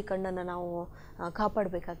ರೀತಿಯಲ್ಲಿ ಕಣ್ಣನ್ನು ನಾವು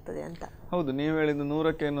ಕಾಪಾಡಬೇಕಾಗ್ತದೆ ಅಂತ? ಹೌದು, ನೀವು ಹೇಳಿದ್ದು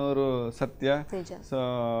 100ಕ್ಕೆ 100 ಸತ್ಯ. ಸೊ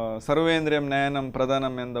ಸರ್ವೇಂದ್ರಿಯಂ ನಯನಂ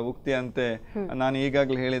ಪ್ರಧಾನಂ ಎಂದ ಉಕ್ತಿಯಂತೆ ನಾನು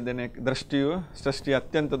ಈಗಾಗಲೇ ಹೇಳಿದ್ದೇನೆ, ದೃಷ್ಟಿ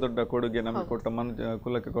ಅತ್ಯಂತ ದೊಡ್ಡ ಕೊಡುಗೆ ನಮಗೆ ಕೊಟ್ಟ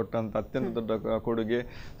ಕುಲಕ್ಕೆ ಕೊಟ್ಟಂತ ಅತ್ಯಂತ ದೊಡ್ಡ ಕೊಡುಗೆ.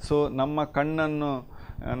 ಸೊ ನಮ್ಮ ಕಣ್ಣನ್ನು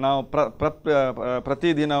ನಾವು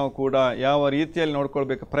ಪ್ರತಿದಿನವು ಕೂಡ ಯಾವ ರೀತಿಯಲ್ಲಿ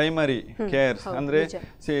ನೋಡ್ಕೊಳ್ಬೇಕು, ಪ್ರೈಮರಿ ಕೇರ್ ಅಂದ್ರೆ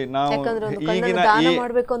ನಾವು ಈಗಿನ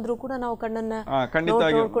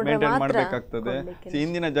ಖಂಡಿತವಾಗಿ ಮೇಂಟೈನ್ ಮಾಡಬೇಕಾಗ್ತದೆ.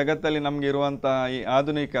 ಇಂದಿನ ಜಗತ್ತಲ್ಲಿ ನಮ್ಗೆ ಇರುವಂತಹ ಈ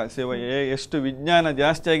ಆಧುನಿಕ ಸೇವೆ ಎಷ್ಟು ವಿಜ್ಞಾನ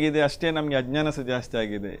ಜಾಸ್ತಿ ಆಗಿದೆ, ಅಷ್ಟೇ ನಮ್ಗೆ ಅಜ್ಞಾನ ಸಹ ಜಾಸ್ತಿ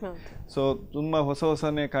ಆಗಿದೆ. ಸೊ ತುಂಬಾ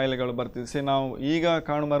ಹೊಸನೇ ಕಾಯಿಲೆಗಳು ಬರ್ತಿದೆ. ನಾವು ಈಗ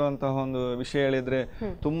ಕಾಣಬರುವಂತಹ ಒಂದು ವಿಷಯ ಹೇಳಿದ್ರೆ,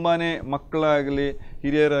 ತುಂಬಾನೇ ಮಕ್ಕಳಾಗ್ಲಿ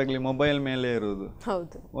ಹಿರಿಯರಾಗ್ಲಿ ಮೊಬೈಲ್ ಮೇಲೆ ಇರುವುದು.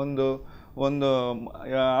 ಒಂದು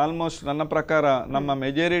ಆಲ್ಮೋಸ್ಟ್ ನನ್ನ ಪ್ರಕಾರ ನಮ್ಮ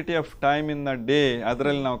majority of time in the day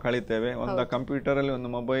ಅದರಲ್ಲಿ ನಾವು ಕಳಿತೇವೆ, ಒಂದು ಕಂಪ್ಯೂಟರಲ್ಲಿ,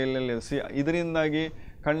 ಒಂದು ಮೊಬೈಲಲ್ಲಿ. ಇದರಿಂದಾಗಿ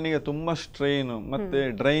ಕಣ್ಣಿಗೆ ತುಂಬ ಸ್ಟ್ರೈನು ಮತ್ತು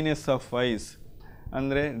ಡ್ರೈನೆಸ್ ಆಫ್ ಐಸ್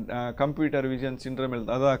ಅಂದರೆ ಕಂಪ್ಯೂಟರ್ ವಿಷನ್ ಸಿಂಡ್ರೋಮ್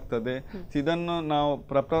ಅದಾಗ್ತದೆ. ಇದನ್ನು ನಾವು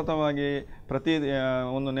ಪ್ರಪ್ರಥಮವಾಗಿ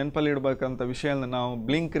ಒಂದು ನೆನಪಲ್ಲಿ ಇಡಬೇಕಂತ ವಿಷಯ ನಾವು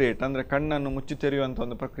ಬ್ಲಿಂಕ್ ರೇಟ್ ಅಂದರೆ ಕಣ್ಣನ್ನು ಮುಚ್ಚಿ ತೆರೆಯುವಂಥ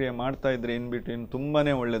ಒಂದು ಪ್ರಕ್ರಿಯೆ ಮಾಡ್ತಾ ಇದ್ರೆ ಇನ್ ಬಿಟ್ವೀನ್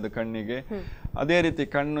ತುಂಬಾನೇ ಒಳ್ಳೇದು ಕಣ್ಣಿಗೆ. ಅದೇ ರೀತಿ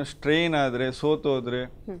ಕಣ್ಣು ಸ್ಟ್ರೈನ್ ಆದರೆ, ಸೋತೋದ್ರೆ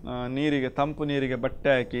ತಂಪು ನೀರಿಗೆ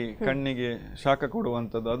ಬಟ್ಟೆ ಹಾಕಿ ಕಣ್ಣಿಗೆ ಶಾಖ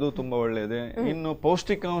ಕೊಡುವಂಥದ್ದು, ಅದು ತುಂಬ ಒಳ್ಳೆಯದೇ. ಇನ್ನು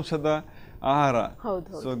ಪೌಷ್ಟಿಕಾಂಶದ ಆಹಾರ,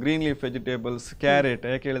 so green leaf vegetables, carrot,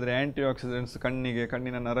 ಯಾಕೆ ಹೇಳಿದ್ರೆ ಆಂಟಿ ಆಕ್ಸಿಡೆಂಟ್ಸ್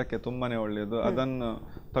ಕಣ್ಣಿನ ನರಕ್ಕೆ ತುಂಬಾನೇ ಒಳ್ಳೆಯದು, ಅದನ್ನು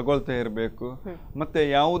ತಗೊಳ್ತಾ ಇರಬೇಕು. ಮತ್ತೆ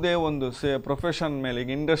ಯಾವುದೇ ಒಂದು ಪ್ರೊಫೆಷನ್ ಮೇಲೆ,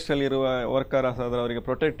 ಈಗ ಇಂಡಸ್ಟ್ರಿಯಲ್ಲಿ ಇರುವ ವರ್ಕರ್ಸ್ ಆದ್ರೆ ಅವರಿಗೆ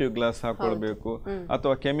ಪ್ರೊಟೆಕ್ಟಿವ್ ಗ್ಲಾಸ್ ಹಾಕೊಳ್ಬೇಕು,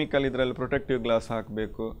 ಅಥವಾ ಕೆಮಿಕಲ್ ಇದರಲ್ಲಿ ಪ್ರೊಟೆಕ್ಟಿವ್ ಗ್ಲಾಸ್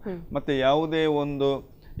ಹಾಕಬೇಕು. ಮತ್ತೆ ಯಾವುದೇ ಒಂದು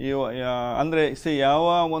ಅಂದ್ರೆ ಯಾವ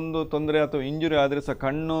ಒಂದು ತೊಂದರೆ ಅಥವಾ ಇಂಜುರಿ ಆದ್ರೆ ಸಹ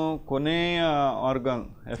ಕಣ್ಣು ಕೊನೆಯ ಆರ್ಗನ್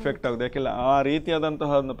ಎಫೆಕ್ಟ್ ಆಗುತ್ತೆ. ಯಾಕೆಲ್ಲ ಆ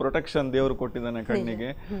ರೀತಿಯಾದಂತಹ ಒಂದು ಪ್ರೊಟೆಕ್ಷನ್ ದೇವರು ಕೊಟ್ಟಿದ್ದಾನೆ ಕಣ್ಣಿಗೆ.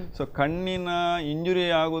 ಸೊ ಕಣ್ಣಿನ ಇಂಜುರಿ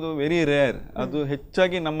ಆಗೋದು ವೆರಿ ರೇರ್, ಅದು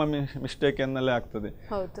ಹೆಚ್ಚಾಗಿ ನಮ್ಮ ಮಿಸ್ಟೇಕ್ ಎನ್ನಲ್ಲೇ ಆಗ್ತದೆ.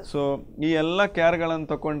 ಸೊ ಈ ಎಲ್ಲ ಕೇರ್ಗಳನ್ನು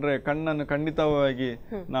ತಕೊಂಡ್ರೆ ಕಣ್ಣನ್ನು ಖಂಡಿತವಾಗಿ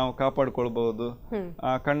ನಾವು ಕಾಪಾಡ್ಕೊಳ್ಬಹುದು.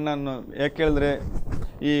 ಆ ಕಣ್ಣನ್ನು ಯಾಕೆ ಹೇಳಿದ್ರೆ,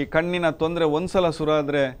 ಈ ಕಣ್ಣಿನ ತೊಂದರೆ ಒಂದ್ಸಲ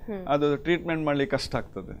ಶುರುವಾದ್ರೆ ಅದು ಟ್ರೀಟ್ಮೆಂಟ್ ಮಾಡ್ಲಿಕ್ಕೆ ಕಷ್ಟ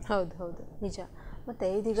ಆಗ್ತದೆ.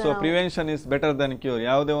 So prevention is better than cure.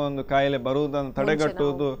 ಯಾವುದೇ ಒಂದು ಕಾಯಿಲೆ ಬರುವುದನ್ನು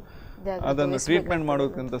ತಡೆಗಟ್ಟುವುದು, ಅದನ್ನು ಟ್ರೀಟ್ಮೆಂಟ್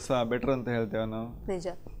ಮಾಡೋದಕ್ಕಿಂತ ಸಹ ಬೆಟರ್ ಅಂತ ಹೇಳ್ತೇವೆ ನಾವು. ನಿಜ.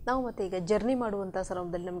 ನಾವು ಮತ್ತೆ ಈಗ ಜರ್ನಿ ಮಾಡುವಂತ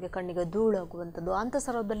ಸಂದರ್ಭದಲ್ಲಿ ನಮಗೆ ಕಣ್ಣಿಗೆ ಧೂಳಾಗುವಂಥದ್ದು, ಅಂತ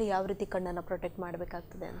ಸಂದರ್ಭದಲ್ಲಿ ಯಾವ ರೀತಿ ಕಣ್ಣನ್ನು ಪ್ರೊಟೆಕ್ಟ್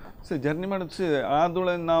ಮಾಡಬೇಕಾಗ್ತದೆ ಅಂತ? ಸೊ ಜರ್ನಿ ಮಾಡೋದು, ಆ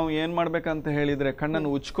ಧೂಳನ್ನು ನಾವು ಏನ್ ಮಾಡ್ಬೇಕಂತ ಹೇಳಿದ್ರೆ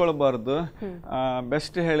ಕಣ್ಣನ್ನು ಉಚ್ಕೊಳ್ಬಾರ್ದು.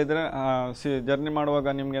 ಬೆಸ್ಟ್ ಹೇಳಿದ್ರೆ ಜರ್ನಿ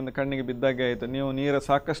ಮಾಡುವಾಗ ನಿಮ್ಗೆ ಕಣ್ಣಿಗೆ ಬಿದ್ದಾಗೆ ಆಯ್ತು, ನೀವು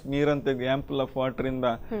ಸಾಕಷ್ಟು ನೀರಂತೆ ಆಂಪಲ್ ಆಫ್ ವಾಟರ್ ಇಂದ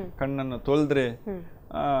ಕಣ್ಣನ್ನು ತೊಳೆದ್ರೆ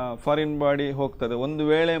ಫಾರಿನ್ ಬಾಡಿ ಹೋಗ್ತದೆ. ಒಂದು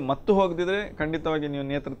ವೇಳೆ ಮತ್ತು ಹೋಗದಿದ್ರೆ ಖಂಡಿತವಾಗಿ ನೀವು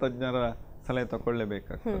ನೇತ್ರ ತಜ್ಞರ ಸಲಹೆ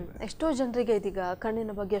ತಗೊಳ್ಳೇಬೇಕಾಗ್ತದೆ. ಎಷ್ಟೋ ಜನರಿಗೆ ಇದೀಗ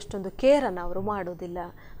ಕಣ್ಣಿನ ಬಗ್ಗೆ ಅಷ್ಟೊಂದು ಕೇರ್ ಅನ್ನು ಅವರು ಮಾಡೋದಿಲ್ಲ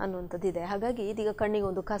ಅನ್ನುವಂಥದ್ದಿದೆ. ಹಾಗಾಗಿ ಇದೀಗ ಕಣ್ಣಿಗೆ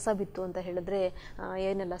ಒಂದು ಕಸ ಬಿತ್ತು ಅಂತ ಹೇಳಿದ್ರೆ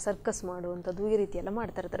ಏನೆಲ್ಲ ಸರ್ಕಸ್ ಮಾಡುವಂಥದ್ದು, ಈ ರೀತಿ ಎಲ್ಲ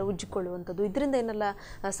ಮಾಡ್ತಾ ಇರ್ತಾರೆ, ಉಜ್ಜಿಕೊಳ್ಳುವಂಥದ್ದು. ಇದರಿಂದ ಏನೆಲ್ಲ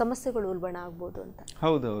ಸಮಸ್ಯೆಗಳು ಉಲ್ಬಣ ಆಗ್ಬೋದು ಅಂತ?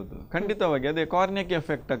 ಹೌದೌದು, ಖಂಡಿತವಾಗಿ. ಅದೇ ಕಾರ್ನಿಯಾಗೆ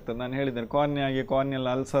ಎಫೆಕ್ಟ್ ಆಗ್ತದೆ. ನಾನು ಹೇಳಿದ್ದೇನೆ, ಕಾರ್ನಿಯಾಗಿ ಕಾರ್ನಿಯಲ್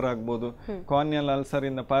ಅಲ್ಸರ್ ಆಗ್ಬೋದು. ಕಾರ್ನಿಯಲ್ ಅಲ್ಸರ್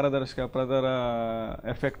ಇಂದ ಪಾರದರ್ಶಕ ಪದರ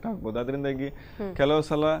ಎಫೆಕ್ಟ್ ಆಗ್ಬೋದು. ಅದರಿಂದಾಗಿ ಕೆಲವು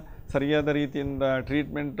ಸಲ ಸರಿಯಾದ ರೀತಿಯಿಂದ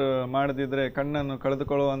ಟ್ರೀಟ್ಮೆಂಟ್ ಮಾಡದಿದ್ರೆ ಕಣ್ಣನ್ನು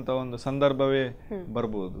ಕಳೆದುಕೊಳ್ಳುವಂತ ಒಂದು ಸಂದರ್ಭವೇ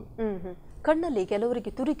ಬರ್ಬೋದು. ಕಣ್ಣಲ್ಲಿ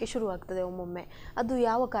ಕೆಲವರಿಗೆ ತುರಿಕೆ ಶುರು ಆಗ್ತದೆ ಒಮ್ಮೊಮ್ಮೆ, ಅದು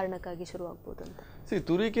ಯಾವ ಕಾರಣಕ್ಕಾಗಿ ಶುರು ಆಗ್ಬೋದು ಅಂತ?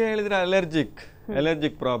 ತುರಿಕೆ ಹೇಳಿದ್ರೆ ಅಲರ್ಜಿಕ್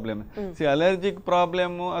ಪ್ರಾಬ್ಲಮ್. ಅಲರ್ಜಿಕ್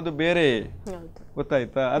ಪ್ರಾಬ್ಲಮ್ ಅದು ಬೇರೆ,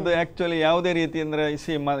 ಗೊತ್ತಾಯ್ತಾ? ಅದು ಆಕ್ಚುಲಿ ಯಾವುದೇ ರೀತಿ ಅಂದ್ರೆ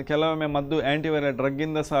ಕೆಲವೊಮ್ಮೆ ಮದ್ದು ಆಂಟಿವೈರಲ್ ಡ್ರಗ್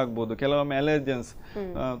ಇಂದ ಸಹ ಆಗ್ಬೋದು. ಕೆಲವೊಮ್ಮೆ ಅಲರ್ಜೆನ್ಸ್,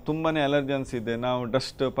 ತುಂಬಾನೇ ಅಲರ್ಜೆನ್ಸ್ ಇದೆ, ನಾವು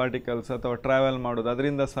ಡಸ್ಟ್ ಪಾರ್ಟಿಕಲ್ಸ್ ಅಥವಾ ಟ್ರಾವೆಲ್ ಮಾಡೋದು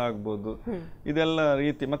ಅದರಿಂದ ಸಹ ಆಗ್ಬೋದು. ಇದೆಲ್ಲ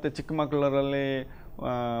ರೀತಿ. ಮತ್ತೆ ಚಿಕ್ಕ ಮಕ್ಕಳರಲ್ಲಿ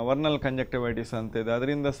ವರ್ನಲ್ ಕಂಜಕ್ಟಿವೈಟಿಸ್ ಅಂತ ಇದೆ,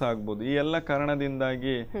 ಅದರಿಂದ ಸಹ ಆಗ್ಬೋದು. ಈ ಎಲ್ಲ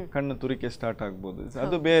ಕಾರಣದಿಂದಾಗಿ ಕಣ್ಣು ತುರಿಕೆ ಸ್ಟಾರ್ಟ್ ಆಗ್ಬೋದು.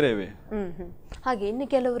 ಅದು ಬೇರೆವೇ. ಹಾಗೆ ಇನ್ನು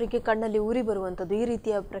ಕೆಲವರಿಗೆ ಕಣ್ಣಲ್ಲಿ ಉರಿ ಬರುವಂತದ್ದು, ಈ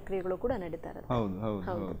ರೀತಿಯ ಪ್ರಕ್ರಿಯೆಗಳು ಕೂಡ ನಡೀತಾ ಇರುತ್ತೆ. ಹೌದು ಹೌದು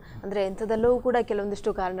ಹೌದು. ಅಂದ್ರೆ ಎಂಥದೆಲ್ಲವೂ ಕೂಡ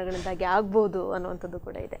ಕೆಲವೊಂದಿಷ್ಟು ಕಾರಣಗಳಿಂದಾಗಿ ಆಗ್ಬೋದು ಅನ್ನುವಂಥದ್ದು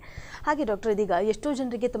ಕೂಡ ಇದೆ. ಹಾಗೆ ಡಾಕ್ಟರ್, ಇದೀಗ ಎಷ್ಟೋ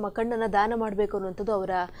ಜನರಿಗೆ ತಮ್ಮ ಕಣ್ಣನ್ನು ದಾನ ಮಾಡಬೇಕು ಅನ್ನುವಂಥದ್ದು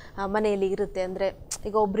ಅವರ ಮನೆಯಲ್ಲಿ ಇರುತ್ತೆ. ಅಂದ್ರೆ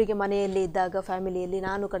ಈಗ ಒಬ್ಬರಿಗೆ ಮನೆಯಲ್ಲಿ ಇದ್ದಾಗ ಫ್ಯಾಮಿಲಿಯಲ್ಲಿ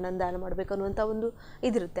ನಾನು ಕಣ್ಣನ್ನು ದಾನ ಮಾಡಬೇಕು ಅನ್ನುವಂಥ ಒಂದು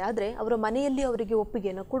ಇದಿರುತ್ತೆ. ಆದರೆ ಅವರ ಮನೆಯಲ್ಲಿ ಅವರಿಗೆ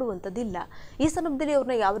ಒಪ್ಪಿಗೆಯನ್ನು ಕೊಡುವಂಥದ್ದಿಲ್ಲ. ಈ ಸಂದರ್ಭದಲ್ಲಿ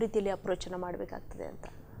ಅವ್ರನ್ನ ಯಾವ ರೀತಿಯಲ್ಲಿ ಅಪ್ರೋಚನ್ನು ಮಾಡಬೇಕಾಗ್ತದೆ ಅಂತ?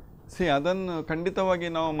 ಅದನ್ನು ಖಂಡಿತವಾಗಿ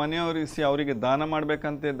ನಾವು ಮನೆಯವರಿಗೆ ಅವರಿಗೆ ದಾನ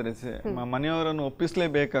ಮಾಡ್ಬೇಕಂತ ಇದ್ರೆ ಮನೆಯವರನ್ನು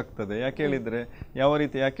ಒಪ್ಪಿಸಲೇಬೇಕಾಗ್ತದೆ. ಯಾಕೆ ಹೇಳಿದ್ರೆ ಯಾವ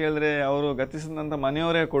ರೀತಿ, ಯಾಕೆ ಹೇಳಿದ್ರೆ ಅವರು ಗತಿಸಿದಂಥ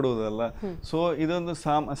ಮನೆಯವರೇ ಕೊಡುವುದಲ್ಲ. ಸೊ ಇದೊಂದು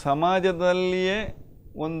ಸಮಾಜದಲ್ಲಿಯೇ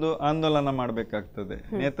ಒಂದು ಆಂದೋಲನ ಮಾಡಬೇಕಾಗ್ತದೆ,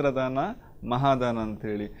 ನೇತ್ರದಾನ ಮಹಾದಾನ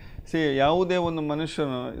ಅಂತೇಳಿ. ಯಾವುದೇ ಒಂದು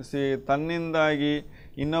ಮನುಷ್ಯನು ತನ್ನಿಂದಾಗಿ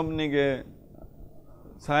ಇನ್ನೊಬ್ಬನಿಗೆ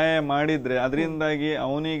ಸಹಾಯ ಮಾಡಿದರೆ ಅದರಿಂದಾಗಿ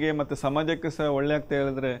ಅವನಿಗೆ ಮತ್ತು ಸಮಾಜಕ್ಕೆ ಸಹ ಒಳ್ಳೆ ಆಗ್ತಾ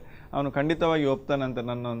ಹೇಳಿದ್ರೆ ಅವನು ಖಂಡಿತವಾಗಿ ಒಪ್ತಾನಂತ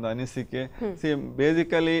ನನ್ನ ಒಂದು ಅನಿಸಿಕೆ.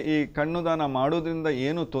 ಬೇಸಿಕಲಿ ಈ ಕಣ್ಣು ದಾನ ಮಾಡೋದ್ರಿಂದ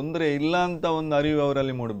ಏನು ತೊಂದರೆ ಇಲ್ಲ ಅಂತ ಒಂದು ಅರಿವು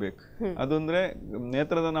ಅವರಲ್ಲಿ ಮೂಡಬೇಕು. ಅದಂದ್ರೆ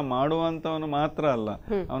ನೇತ್ರದಾನ ಮಾಡುವಂಥವನು ಮಾತ್ರ ಅಲ್ಲ,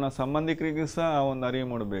 ಅವನ ಸಂಬಂಧಿಕರಿಗೂ ಸಹ ಆ ಒಂದು ಅರಿವು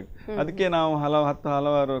ಮೂಡಬೇಕು. ಅದಕ್ಕೆ ನಾವು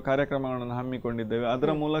ಹಲವಾರು ಕಾರ್ಯಕ್ರಮಗಳನ್ನು ಹಮ್ಮಿಕೊಂಡಿದ್ದೇವೆ.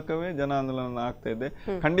 ಅದರ ಮೂಲಕವೇ ಜನ ಆಂದೋಲನ ಆಗ್ತಾ ಇದೆ.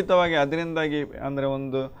 ಖಂಡಿತವಾಗಿ ಅದರಿಂದಾಗಿ ಅಂದರೆ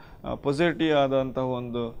ಒಂದು ಪಾಸಿಟಿವ್ ಆದಂತಹ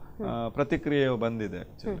ಒಂದು ಪ್ರತಿಕ್ರಿಯೆ ಬಂದಿದೆ.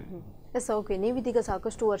 S, okay. ನೀವಿದೀಗ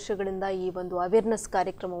ಸಾಕಷ್ಟು ವರ್ಷಗಳಿಂದ ಈ ಒಂದು ಅವೇರ್ನೆಸ್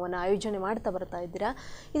ಕಾರ್ಯಕ್ರಮವನ್ನು ಆಯೋಜನೆ ಮಾಡ್ತಾ ಬರ್ತಾ ಇದ್ದೀರಾ.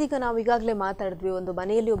 ಇದೀಗ ನಾವು ಈಗಾಗಲೇ ಮಾತಾಡಿದ್ವಿ, ಒಂದು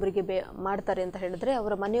ಮನೆಯಲ್ಲಿ ಒಬ್ಬರಿಗೆ ಮಾಡ್ತಾರೆ ಅಂತ ಹೇಳಿದ್ರೆ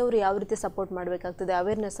ಅವರ ಮನೆಯವರು ಯಾವ ರೀತಿ ಸಪೋರ್ಟ್ ಮಾಡಬೇಕಾಗ್ತದೆ,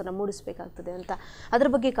 ಅವೇರ್ನೆಸ್ಸನ್ನು ಮೂಡಿಸಬೇಕಾಗ್ತದೆ ಅಂತ. ಅದರ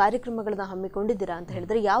ಬಗ್ಗೆ ಕಾರ್ಯಕ್ರಮಗಳನ್ನ ಹಮ್ಮಿಕೊಂಡಿದ್ದೀರಾ ಅಂತ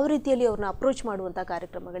ಹೇಳಿದ್ರೆ ಯಾವ ರೀತಿಯಲ್ಲಿ ಅವ್ರನ್ನ ಅಪ್ರೋಚ್ ಮಾಡುವಂಥ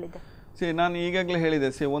ಕಾರ್ಯಕ್ರಮಗಳಿದೆ? ನಾನು ಈಗಾಗಲೇ ಹೇಳಿದೆ,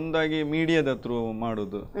 ಒಂದಾಗಿ ಮೀಡಿಯಾದ ಥ್ರೂ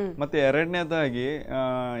ಮಾಡೋದು, ಮತ್ತೆ ಎರಡನೇದಾಗಿ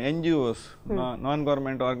NGOs, ನಾನ್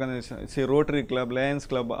government organisation, Rotary club, Lions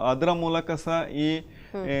club, ಅದರ ಮೂಲಕ ಸಹ ಈ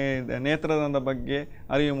ನೇತ್ರದಾನದ ಬಗ್ಗೆ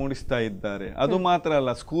ಅರಿವು ಮೂಡಿಸ್ತಾ ಇದ್ದಾರೆ. ಅದು ಮಾತ್ರ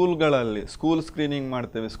ಅಲ್ಲ, ಸ್ಕೂಲ್ಗಳಲ್ಲಿ ಸ್ಕೂಲ್ ಸ್ಕ್ರೀನಿಂಗ್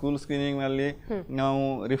ಮಾಡ್ತೇವೆ. ಸ್ಕೂಲ್ ಸ್ಕ್ರೀನಿಂಗ್ನಲ್ಲಿ ನಾವು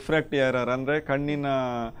ರಿಫ್ರಾಕ್ಟ್ ಎರರ್ ಅಂದರೆ ಕಣ್ಣಿನ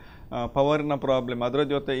ಪವರ್ನ ಪ್ರಾಬ್ಲಮ್, ಅದರ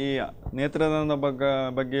ಜೊತೆ ಈ ನೇತ್ರದಾನದ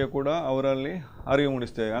ಬಗ್ಗೆ ಕೂಡ ಅವರಲ್ಲಿ ಅರಿವು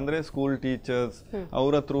ಮೂಡಿಸ್ತೇವೆ. ಅಂದರೆ ಸ್ಕೂಲ್ ಟೀಚರ್ಸ್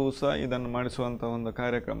ಅವರ ಥ್ರೂ ಸಹ ಇದನ್ನು ಮಾಡಿಸುವಂಥ ಒಂದು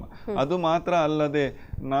ಕಾರ್ಯಕ್ರಮ. ಅದು ಮಾತ್ರ ಅಲ್ಲದೆ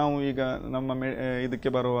ನಾವು ಈಗ ನಮ್ಮ ಇದಕ್ಕೆ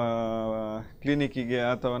ಬರುವ ಕ್ಲಿನಿಕ್ಕಿಗೆ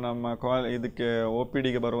ಅಥವಾ ನಮ್ಮ ಇದಕ್ಕೆ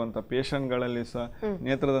OPDಗೆ ಬರುವಂಥ ಪೇಷಂಟ್ಗಳಲ್ಲಿ ಸಹ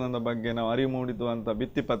ನೇತ್ರದಾನದ ಬಗ್ಗೆ ನಾವು ಅರಿವು ಮೂಡಿಸುವಂಥ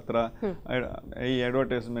ಭಿತ್ತಿಪತ್ರ, ಈ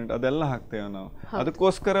ಅಡ್ವರ್ಟೈಸ್ಮೆಂಟ್ ಅದೆಲ್ಲ ಹಾಕ್ತೇವೆ ನಾವು.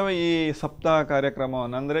 ಅದಕ್ಕೋಸ್ಕರವೇ ಈ ಸಪ್ತಾಹ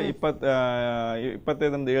ಕಾರ್ಯಕ್ರಮವನ್ನು ಅಂದರೆ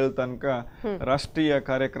 25ರಿಂದ 7 ತನಕ ರಾಷ್ಟ್ರೀಯ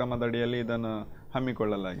ಕಾರ್ಯಕ್ರಮದ ಅಡಿಯಲ್ಲಿ ಇದನ್ನು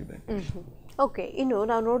ಹಮ್ಮಿಕೊಳ್ಳಲಾಗಿದೆ. ಓಕೆ. ಇನ್ನು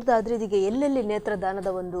ನಾವು ನೋಡೋದಾದ್ರೆ ಇದೀಗ ಎಲ್ಲೆಲ್ಲಿ ನೇತ್ರದಾನದ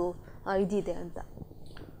ಒಂದು ಇದಿದೆ ಅಂತ?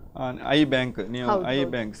 ಐ ಬ್ಯಾಂಕ್, ನೀವು ಐ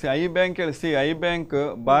ಬ್ಯಾಂಕ್ ಹೇಳಿ, ಐ ಬ್ಯಾಂಕ್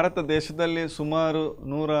ಭಾರತ ದೇಶದಲ್ಲಿ ಸುಮಾರು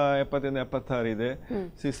 176 ಇದೆ.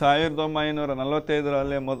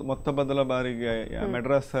 1945ರಲ್ಲಿ ಮೊತ್ತ ಮೊದಲ ಬಾರಿಗೆ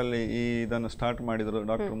ಮೆಡ್ರಾಸ್ ಅಲ್ಲಿ ಇದನ್ನು ಸ್ಟಾರ್ಟ್ ಮಾಡಿದ್ರು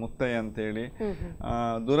ಡಾಕ್ಟರ್ ಮುತ್ತಯ್ಯ ಅಂತೇಳಿ.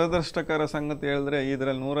 ದುರದೃಷ್ಟಕರ ಸಂಗತಿ ಹೇಳಿದ್ರೆ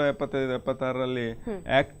ಇದರಲ್ಲಿ 175-76ರಲ್ಲಿ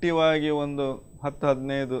ಆಕ್ಟಿವ್ ಆಗಿ ಒಂದು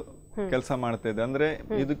 10-15 ಕೆಲಸ ಮಾಡ್ತಾ ಇದೆ. ಅಂದ್ರೆ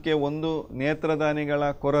ಇದಕ್ಕೆ ಒಂದು ನೇತ್ರದಾನಿಗಳ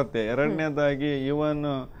ಕೊರತೆ, ಎರಡನೇದಾಗಿ ಇವನ್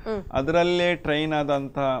ಅದರಲ್ಲೇ ಟ್ರೈನ್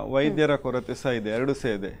ಆದಂತ ವೈದ್ಯರ ಕೊರತೆ ಸಹ ಇದೆ.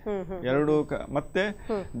 ಎರಡು ಮತ್ತೆ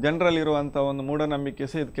ಜನರಲ್ಲಿ ಇರುವಂತ ಒಂದು ಮೂಢನಂಬಿಕೆ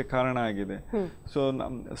ಸಹ ಇದಕ್ಕೆ ಕಾರಣ ಆಗಿದೆ.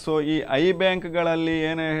 ಸೊ ಈ ಐ ಬ್ಯಾಂಕ್ಗಳಲ್ಲಿ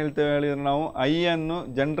ಏನೇ ಹೇಳ್ತೇವೆ ಹೇಳಿದ್ರೆ ನಾವು ಐಯನ್ನು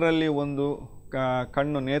ಜನರಲ್ಲಿ ಒಂದು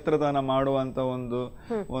ಕಣ್ಣು ನೇತ್ರದಾನ ಮಾಡುವಂತ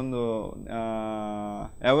ಒಂದು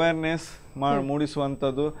ಅವೇರ್ನೆಸ್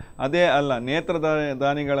ಮೂಡಿಸುವಂಥದ್ದು, ಅದೇ ಅಲ್ಲ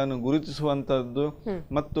ನೇತ್ರದಾನಿಗಳನ್ನು ಗುರುತಿಸುವಂಥದ್ದು,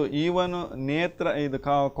 ಮತ್ತು ಈವನ್ ಇದು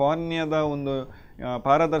ಕಾರ್ನಿಯದ ಒಂದು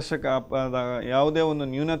ಪಾರದರ್ಶಕ ಯಾವುದೇ ಒಂದು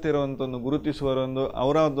ನ್ಯೂನತೆ ಇರುವಂಥ ಒಂದು ಗುರುತಿಸುವರೊಂದು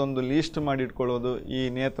ಅವರದೊಂದು ಲೀಸ್ಟ್ ಮಾಡಿಟ್ಕೊಳ್ಳೋದು ಈ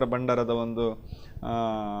ನೇತ್ರ ಭಂಡಾರದ ಒಂದು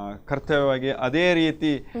ಕರ್ತವ್ಯವಾಗಿ. ಅದೇ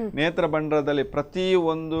ರೀತಿ ನೇತ್ರ ಭಂಡಾರದಲ್ಲಿ ಪ್ರತಿ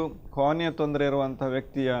ಒಂದು ಕಾರ್ನಿಯ ತೊಂದರೆ ಇರುವಂಥ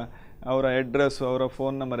ವ್ಯಕ್ತಿಯ ಅವರ ಅಡ್ರೆಸ್, ಅವರ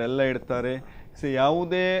ಫೋನ್ ನಂಬರ್ ಎಲ್ಲ ಇಡ್ತಾರೆ.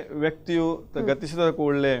 ಯಾವುದೇ ವ್ಯಕ್ತಿಯು ಗತಿಸಿದ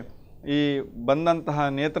ಕೂಡಲೇ ಈ ಬಂದಂತಹ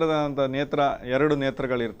ನೇತ್ರ 2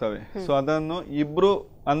 ನೇತ್ರಗಳಿರ್ತವೆ. ಸೊ ಅದನ್ನು 2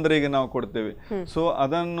 ಅಂಧರಿಗೆ ನಾವು ಕೊಡ್ತೇವೆ. ಸೊ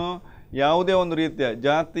ಅದನ್ನು ಯಾವುದೇ ಒಂದು ರೀತಿಯ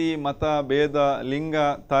ಜಾತಿ, ಮತ, ಭೇದ, ಲಿಂಗ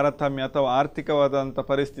ತಾರತಮ್ಯ ಅಥವಾ ಆರ್ಥಿಕವಾದಂಥ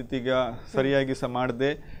ಪರಿಸ್ಥಿತಿಗೆ ಸರಿಯಾಗಿ ಸಹ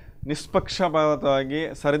ಮಾಡದೆ ನಿಷ್ಪಕ್ಷಪಾತವಾಗಿ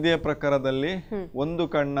ಸರದಿಯ ಪ್ರಕಾರದಲ್ಲಿ ಒಂದು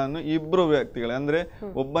ಕಣ್ಣನ್ನು 2 ವ್ಯಕ್ತಿಗಳು, ಅಂದ್ರೆ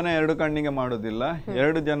ಒಬ್ಬನೇ 2 ಕಣ್ಣಿಗೆ ಮಾಡೋದಿಲ್ಲ,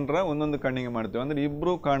 2 ಜನರ ಒಂದೊಂದು ಕಣ್ಣಿಗೆ ಮಾಡ್ತೇವೆ, ಅಂದ್ರೆ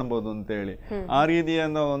 2 ಕಾಣ್ಬೋದು ಅಂತೇಳಿ ಆ ರೀತಿಯ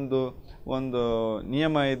ಒಂದು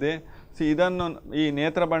ನಿಯಮ ಇದೆ. ಇದನ್ನು ಈ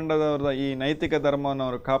ನೇತ್ರ ಭಂಡಾರದವರ ಈ ನೈತಿಕ ಧರ್ಮವನ್ನು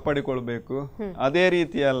ಅವರು ಕಾಪಾಡಿಕೊಳ್ಬೇಕು. ಅದೇ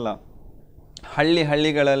ರೀತಿ ಅಲ್ಲ,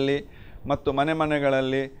 ಹಳ್ಳಿಗಳಲ್ಲಿ ಮತ್ತು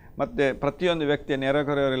ಮನೆಗಳಲ್ಲಿ ಮತ್ತು ಪ್ರತಿಯೊಂದು ವ್ಯಕ್ತಿಯ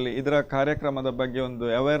ನೆರೆಹೊರೆಯವರಲ್ಲಿ ಇದರ ಕಾರ್ಯಕ್ರಮದ ಬಗ್ಗೆ ಒಂದು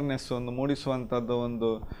ಅವೇರ್ನೆಸ್ ಒಂದು ಮೂಡಿಸುವಂಥದ್ದು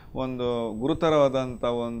ಒಂದು ಗುರುತರವಾದಂಥ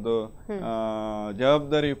ಒಂದು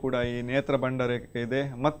ಜವಾಬ್ದಾರಿ ಕೂಡ ಈ ನೇತ್ರ ಭಂಡಾರಕ್ಕೆ ಇದೆ.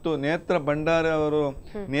 ಮತ್ತು ನೇತ್ರ ಭಂಡಾರ ಅವರು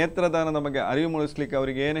ನೇತ್ರದಾನದ ಬಗ್ಗೆ ಅರಿವು ಮೂಡಿಸ್ಲಿಕ್ಕೆ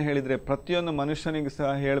ಅವರಿಗೆ ಏನು ಹೇಳಿದರೆ ಪ್ರತಿಯೊಂದು ಮನುಷ್ಯನಿಗೆ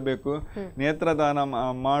ಸಹ ಹೇಳಬೇಕು, ನೇತ್ರದಾನ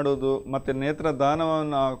ಮಾಡೋದು ಮತ್ತು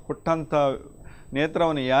ನೇತ್ರದಾನವನ್ನು ಕೊಟ್ಟಂಥ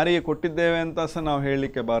ನೇತ್ರವನ್ನು ಯಾರಿಗೆ ಕೊಟ್ಟಿದ್ದೇವೆ ಅಂತ ಸಹ ನಾವು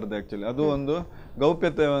ಹೇಳಲಿಕ್ಕೆ ಬಾರದು. ಆ್ಯಕ್ಚುಲಿ ಅದು ಒಂದು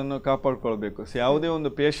ಗೌಪ್ಯತೆಯನ್ನು ಕಾಪಾಡ್ಕೊಳ್ಬೇಕು. ಯಾವುದೇ ಒಂದು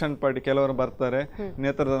ಪೇಷಂಟ್ ಪಾರ್ಟಿ ಕೆಲವರು ಬರ್ತಾರೆ,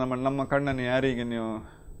 ನೇತ್ರದಾನ ಮಾಡಿ ನಮ್ಮ ಕಣ್ಣನ್ನು ಯಾರಿಗೆ ನೀವು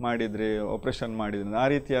ಮಾಡಿದ್ರಿ, ಆಪರೇಷನ್ ಮಾಡಿದ್ರಿ, ಆ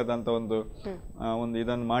ರೀತಿಯಾದಂಥ ಒಂದು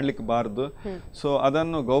ಇದನ್ನು ಮಾಡಲಿಕ್ಕೆ ಬಾರ್ದು. ಸೊ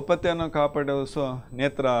ಅದನ್ನು ಗೌಪ್ಯತೆಯನ್ನು ಕಾಪಾಡೋದು ಸೊ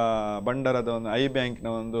ನೇತ್ರ ಭಂಡಾರದ ಒಂದು ಐ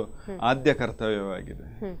ಬ್ಯಾಂಕ್ನ ಒಂದು ಆದ್ಯ ಕರ್ತವ್ಯವಾಗಿದೆ.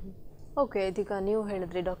 ಓಕೆ, ಇದೀಗ ನೀವು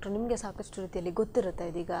ಹೇಳಿದ್ರಿ ಡಾಕ್ಟರ್, ನಿಮಗೆ ಸಾಕಷ್ಟು ರೀತಿಯಲ್ಲಿ ಗೊತ್ತಿರುತ್ತೆ.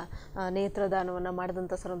 ಇದೀಗ ನೇತ್ರದಾನವನ್ನು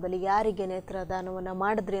ಮಾಡಿದಂಥ ಸಂದರ್ಭದಲ್ಲಿ ಯಾರಿಗೆ ನೇತ್ರದಾನವನ್ನು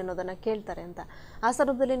ಮಾಡಿದ್ರಿ ಅನ್ನೋದನ್ನು ಕೇಳ್ತಾರೆ ಅಂತ. ಆ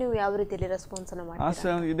ಸಂದರ್ಭದಲ್ಲಿ ನೀವು ಯಾವ ರೀತಿಯಲ್ಲಿ ರೆಸ್ಪಾನ್ಸನ್ನು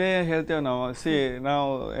ಮಾಡಿ ಇದೇ ಹೇಳ್ತೇವೆ ನಾವು. ನಾವು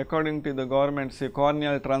according to the government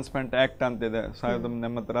corneal transplant act ಅಂತಿದೆ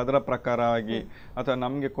 1980, ಅದರ ಪ್ರಕಾರವಾಗಿ ಅಥವಾ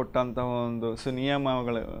ನಮಗೆ ಕೊಟ್ಟಂತಹ ಒಂದು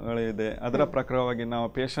ನಿಯಮಗಳಿದೆ, ಅದರ ಪ್ರಕಾರವಾಗಿ ನಾವು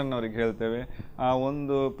ಪೇಷಂಟ್ನವ್ರಿಗೆ ಹೇಳ್ತೇವೆ. ಆ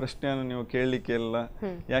ಒಂದು ಪ್ರಶ್ನೆಯನ್ನು ನೀವು ಕೇಳಲಿಕ್ಕೆ ಇಲ್ಲ.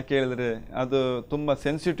 ಯಾಕೆ ಹೇಳಿದ್ರೆ ಅದು ತುಂಬ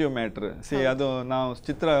ಸೆನ್ಸಿಟಿವ್ ಮ್ಯಾಟ್ರ್. ಅದು ನಾವು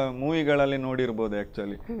ಚಿತ್ರ ಮೂವಿಗಳಲ್ಲಿ ನೋಡಿರ್ಬೋದು.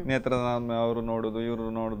 ಆಕ್ಚುಲಿ ನೇತ್ರದಾನ ಅವರು ನೋಡುದು, ಇವರು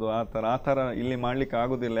ನೋಡುದು, ಆ ತರ ಇಲ್ಲಿ ಮಾಡ್ಲಿಕ್ಕೆ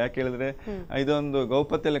ಆಗುದಿಲ್ಲ. ಯಾಕೆ ಹೇಳಿದ್ರೆ ಇದೊಂದು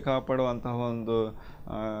ಗೌಪ್ಯತೆಯಲ್ಲಿ ಕಾಪಾಡುವಂತಹ ಒಂದು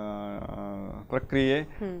ಪ್ರಕ್ರಿಯೆ.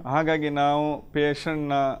 ಹಾಗಾಗಿ ನಾವು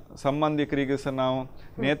ಪೇಷಂಟ್ನ ಸಂಬಂಧಿಕರಿಗೆ ಸಹ ನಾವು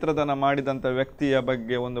ನೇತ್ರದಾನ ಮಾಡಿದಂಥ ವ್ಯಕ್ತಿಯ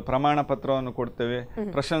ಬಗ್ಗೆ ಒಂದು ಪ್ರಮಾಣ ಪತ್ರವನ್ನು ಕೊಡ್ತೇವೆ,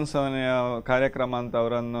 ಪ್ರಶಂಸನೆಯ ಕಾರ್ಯಕ್ರಮ ಅಂತ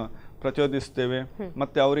ಅವರನ್ನು ಪ್ರಚೋದಿಸ್ತೇವೆ.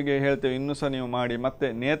 ಮತ್ತೆ ಅವರಿಗೆ ಹೇಳ್ತೇವೆ ಇನ್ನೂ ಸಹ ನೀವು ಮಾಡಿ. ಮತ್ತೆ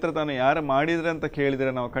ನೇತ್ರದಾನ ಯಾರು ಮಾಡಿದ್ರೆ ಅಂತ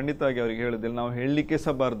ಕೇಳಿದರೆ ನಾವು ಖಂಡಿತವಾಗಿ ಅವ್ರಿಗೆ ಹೇಳುದಿಲ್ಲ, ನಾವು ಹೇಳಲಿಕ್ಕೆ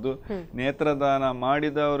ಸಹ ಬಾರ್ದು. ನೇತ್ರದಾನ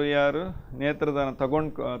ಮಾಡಿದವರು ಯಾರು, ನೇತ್ರದಾನ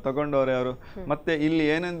ತಗೊಂಡವರು ಯಾರು. ಮತ್ತೆ ಇಲ್ಲಿ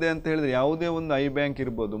ಏನಿದೆ ಅಂತ ಹೇಳಿದ್ರೆ ಯಾವುದೇ ಒಂದು ಐ ಬ್ಯಾಂಕ್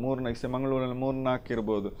ಇರ್ಬೋದು, ಮಂಗಳೂರಲ್ಲಿ 3-4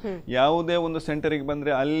 ಇರ್ಬೋದು. ಯಾವುದೇ ಒಂದು ಸೆಂಟರಿಗೆ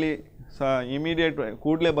ಬಂದ್ರೆ ಅಲ್ಲಿ ಸಹ ಇಮಿಡಿಯೇಟ್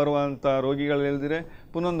ಕೂಡಲೇ ಬರುವಂತ ರೋಗಿಗಳು ಹೇಳಿದ್ರೆ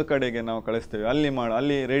ಪುನೊಂದು ಕಡೆಗೆ ನಾವು ಕಳಿಸ್ತೇವೆ,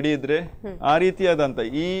 ಅಲ್ಲಿ ರೆಡಿ ಇದ್ರೆ. ಆ ರೀತಿಯಾದಂತ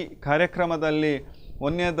ಈ ಕಾರ್ಯಕ್ರಮದಲ್ಲಿ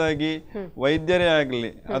ಒಂದನೇದಾಗಿ ವೈದ್ಯರೇ ಆಗಲಿ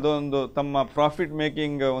ಅದೊಂದು ತಮ್ಮ ಪ್ರಾಫಿಟ್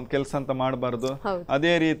ಮೇಕಿಂಗ್ ಒಂದು ಕೆಲಸ ಅಂತ ಮಾಡಬಾರ್ದು.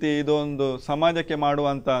 ಅದೇ ರೀತಿ ಇದೊಂದು ಸಮಾಜಕ್ಕೆ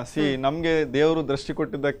ಮಾಡುವಂತ ನಮ್ಗೆ ದೇವರು ದೃಷ್ಟಿ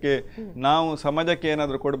ಕೊಟ್ಟಿದ್ದಕ್ಕೆ ನಾವು ಸಮಾಜಕ್ಕೆ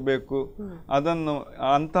ಏನಾದ್ರೂ ಕೊಡಬೇಕು, ಅದನ್ನು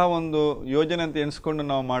ಅಂತ ಒಂದು ಯೋಜನೆ ಅಂತ ಎಣಿಸ್ಕೊಂಡು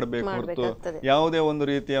ನಾವು ಮಾಡಬೇಕು ಹೊರತು ಯಾವುದೇ ಒಂದು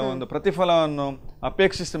ರೀತಿಯ ಒಂದು ಪ್ರತಿಫಲವನ್ನು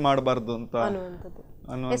ಅಪೇಕ್ಷಿಸಿ ಮಾಡಬಾರ್ದು ಅಂತ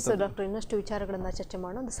ಅನ್ನುವಂಥದ್ದು. ಡಾಕ್ಟರ್, ಇನ್ನಷ್ಟು ವಿಚಾರಗಳನ್ನ ಚರ್ಚೆ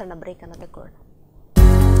ಮಾಡೋಣ, ಒಂದು ಸಣ್ಣ ಬ್ರೇಕ್ ಅನ್ನು ತಗೊಳ್ಳೋಣ.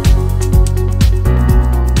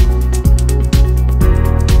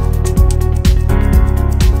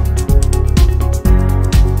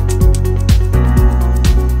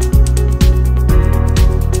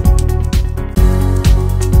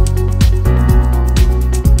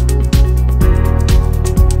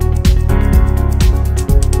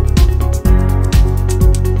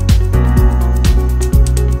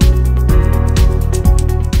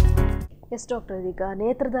 ಎಸ್ ಡಾಕ್ಟರ್, ಈಗ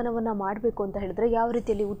ನೇತ್ರದಾನವನ್ನು ಮಾಡಬೇಕು ಅಂತ ಹೇಳಿದ್ರೆ ಯಾವ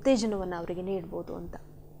ರೀತಿಯಲ್ಲಿ ಉತ್ತೇಜನವನ್ನು ಅವರಿಗೆ ನೀಡಬಹುದು ಅಂತ?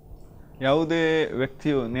 ಯಾವುದೇ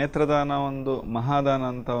ವ್ಯಕ್ತಿಯು ನೇತ್ರದಾನ ಒಂದು ಮಹಾದಾನ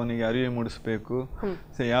ಅಂತ ಅವನಿಗೆ ಅರಿವು ಮೂಡಿಸಬೇಕು.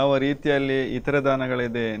 ಯಾವ ರೀತಿಯಲ್ಲಿ ಇತರ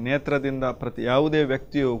ದಾನಗಳಿದೆ, ನೇತ್ರದಿಂದ ಯಾವುದೇ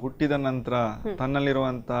ವ್ಯಕ್ತಿಯು ಹುಟ್ಟಿದ ನಂತರ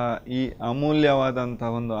ತನ್ನಲ್ಲಿರುವಂತಹ ಈ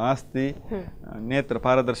ಅಮೂಲ್ಯವಾದಂತಹ ಒಂದು ಆಸ್ತಿ ನೇತ್ರ,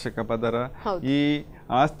 ಪಾರದರ್ಶಕ ಪದರ. ಈ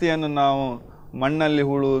ಆಸ್ತಿಯನ್ನು ನಾವು ಮಣ್ಣಲ್ಲಿ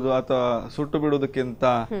ಹೂಳುವುದು ಅಥವಾ ಸುಟ್ಟು ಬಿಡುವುದಕ್ಕಿಂತ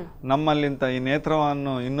ನಮ್ಮಲ್ಲಿಂತ ಈ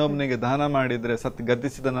ನೇತ್ರವನ್ನು ಇನ್ನೊಬ್ಬನಿಗೆ ದಾನ ಮಾಡಿದ್ರೆ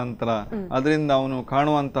ಗತಿಸಿದ ನಂತರ ಅದರಿಂದ ಅವನು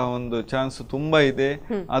ಕಾಣುವಂತಹ ಒಂದು ಚಾನ್ಸ್ ತುಂಬಾ ಇದೆ.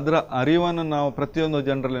 ಅದರ ಅರಿವನ್ನು ನಾವು ಪ್ರತಿಯೊಂದು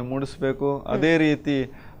ಜನರಲ್ಲಿ ಮೂಡಿಸಬೇಕು. ಅದೇ ರೀತಿ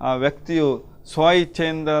ಆ ವ್ಯಕ್ತಿಯು ಸ್ವ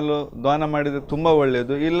ಇಚ್ಛೆಯಿಂದಲೂ ದಾನ ಮಾಡಿದ್ರೆ ತುಂಬಾ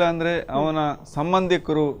ಒಳ್ಳೆಯದು. ಇಲ್ಲ ಅಂದ್ರೆ ಅವನ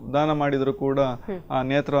ಸಂಬಂಧಿಕರು ದಾನ ಮಾಡಿದ್ರು ಕೂಡ ಆ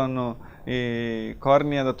ನೇತ್ರವನ್ನು ಈ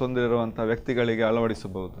ಕಾರ್ನಿಯಾದ ತೊಂದರೆ ಇರುವಂತಹ ವ್ಯಕ್ತಿಗಳಿಗೆ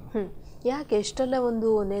ಅಳವಡಿಸಬಹುದು. ಯಾಕೆ ಇಷ್ಟೆಲ್ಲ ಒಂದು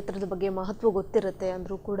ನೇತ್ರದ ಬಗ್ಗೆ ಮಹತ್ವ ಗೊತ್ತಿರುತ್ತೆ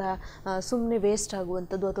ಅಂದರೂ ಕೂಡ ಸುಮ್ಮನೆ ವೇಸ್ಟ್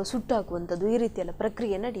ಆಗುವಂಥದ್ದು ಅಥವಾ ಸುಟ್ಟಾಗುವಂಥದ್ದು ಈ ರೀತಿಯೆಲ್ಲ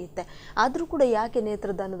ಪ್ರಕ್ರಿಯೆ ನಡೆಯುತ್ತೆ, ಆದರೂ ಕೂಡ ಯಾಕೆ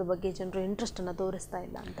ನೇತ್ರದಾನದ ಬಗ್ಗೆ ಜನರು ಇಂಟ್ರೆಸ್ಟನ್ನು ತೋರಿಸ್ತಾ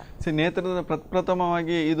ಇಲ್ಲ ಅಂತ? ನೇತ್ರದಾನ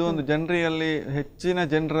ಪ್ರಥಮವಾಗಿ ಇದು ಒಂದು ಜನರಲ್ಲಿ, ಹೆಚ್ಚಿನ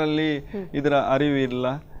ಜನರಲ್ಲಿ ಇದರ ಅರಿವಿಲ್ಲ.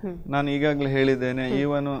 ನಾನು ಈಗಾಗಲೇ ಹೇಳಿದ್ದೇನೆ,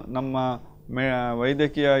 ಈವನು ನಮ್ಮ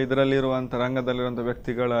ವೈದ್ಯಕೀಯ ಇದರಲ್ಲಿರುವಂಥ ರಂಗದಲ್ಲಿರುವಂಥ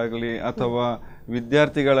ವ್ಯಕ್ತಿಗಳಾಗಲಿ ಅಥವಾ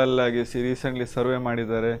ವಿದ್ಯಾರ್ಥಿಗಳಲ್ಲಾಗಿ ರೀಸೆಂಟ್ಲಿ ಸರ್ವೆ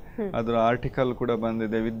ಮಾಡಿದ್ದಾರೆ, ಅದರ ಆರ್ಟಿಕಲ್ ಕೂಡ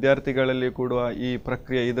ಬಂದಿದೆ. ವಿದ್ಯಾರ್ಥಿಗಳಲ್ಲಿ ಕೂಡ ಈ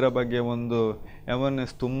ಪ್ರಕ್ರಿಯೆ ಇದರ ಬಗ್ಗೆ ಒಂದು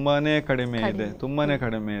ಅವೇರ್ನೆಸ್ ತುಂಬಾನೇ ಕಡಿಮೆ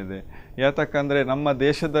ಇದೆ. ಯಾತಕ್ಕಂದ್ರೆ ನಮ್ಮ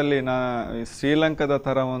ದೇಶದಲ್ಲಿ ಶ್ರೀಲಂಕಾದ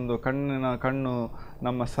ತರ ಒಂದು ಕಣ್ಣು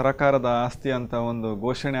ನಮ್ಮ ಸರಕಾರದ ಆಸ್ತಿ ಅಂತ ಒಂದು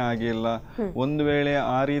ಘೋಷಣೆ ಆಗಿಲ್ಲ. ಒಂದು ವೇಳೆ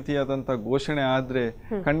ಆ ರೀತಿಯಾದಂಥ ಘೋಷಣೆ ಆದ್ರೆ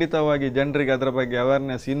ಖಂಡಿತವಾಗಿ ಜನರಿಗೆ ಅದರ ಬಗ್ಗೆ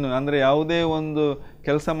ಅವೇರ್ನೆಸ್ ಇನ್ನು ಅಂದ್ರೆ ಯಾವುದೇ ಒಂದು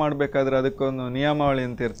ಕೆಲಸ ಮಾಡಬೇಕಾದ್ರೆ ಅದಕ್ಕೊಂದು ನಿಯಮಾವಳಿ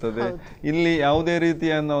ಅಂತ ಇರ್ತದೆ. ಇಲ್ಲಿ ಯಾವುದೇ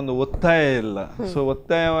ರೀತಿಯ ಒಂದು ಒತ್ತಾಯ ಇಲ್ಲ. ಸೊ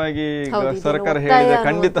ಒತ್ತಾಯವಾಗಿ ಸರ್ಕಾರ ಹೇಳಿದ್ರೆ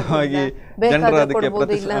ಖಂಡಿತವಾಗಿ ಜನರು ಅದಕ್ಕೆ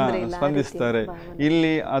ಸ್ಪಂದಿಸ್ತಾರೆ.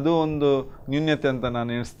 ಇಲ್ಲಿ ಅದು ಒಂದು ನ್ಯೂನ್ಯತೆ ಅಂತ ನಾನು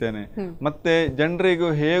ಎಣಿಸ್ತೇನೆ. ಮತ್ತೆ ಜನರಿಗೂ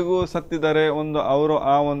ಹೇಗೂ ಸತ್ತಿದ್ದಾರೆ, ಅವರು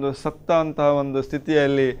ಆ ಒಂದು ಸತ್ತ ಅಂತಹ ಒಂದು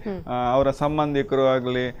ಸ್ಥಿತಿಯಲ್ಲಿ ಅವರ ಸಂಬಂಧಿಕರು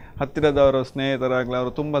ಆಗ್ಲಿ, ಹತ್ತಿರದವರು ಸ್ನೇಹಿತರಾಗ್ಲಿ,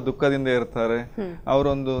 ಅವರು ತುಂಬಾ ದುಃಖದಿಂದ ಇರ್ತಾರೆ.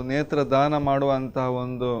 ಅವರೊಂದು ನೇತ್ರ ದಾನ ಮಾಡುವಂತಹ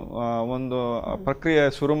ಒಂದು ಪ್ರಕ್ರಿಯೆ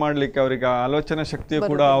ಶುರು ಮಾಡ್ಲಿಕ್ಕೆ ಅವರಿಗೆ ಆಲೋಚನಾ ಶಕ್ತಿಯು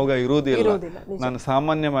ಕೂಡ ಅವಾಗ ಇರುವುದಿಲ್ಲ. ನಾನು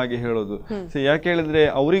ಸಾಮಾನ್ಯವಾಗಿ ಹೇಳೋದು ಯಾಕೆ ಹೇಳಿದ್ರೆ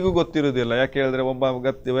ಅವರಿಗೂ ಗೊತ್ತಿರುವುದಿಲ್ಲ. ಯಾಕೆ ಹೇಳಿದ್ರೆ ಒಬ್ಬ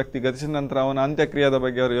ವ್ಯಕ್ತಿ ಗತಿಸಿದ ನಂತರ ಅವನ ಅಂತ್ಯಕ್ರಿಯೆಯ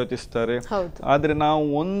ಬಗ್ಗೆ ಅವರು ಯೋಚಿಸ್ತಾರೆ. ಆದ್ರೆ ನಾವು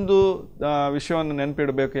ಒಂದು ವಿಷಯವನ್ನು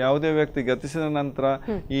ನೆನಪಿಡಬೇಕು, ಯಾವುದೇ ವ್ಯಕ್ತಿ ಗತಿಸಿದ ನಂತರ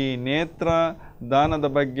ಈ ನೇತ್ರ ದಾನದ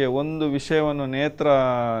ಬಗ್ಗೆ ಒಂದು ವಿಷಯವನ್ನು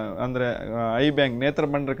ಅಂದ್ರೆ ಐ ಬ್ಯಾಂಕ್ ನೇತ್ರ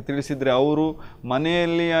ಭಂಡಾರಕ್ಕೆ ತಿಳಿಸಿದ್ರೆ ಅವರು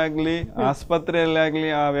ಮನೆಯಲ್ಲಿ ಆಗ್ಲಿ ಆಸ್ಪತ್ರೆಯಲ್ಲಿ ಆಗ್ಲಿ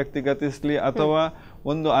ಆ ವ್ಯಕ್ತಿ ಗತಿಸ್ಲಿ ಅಥವಾ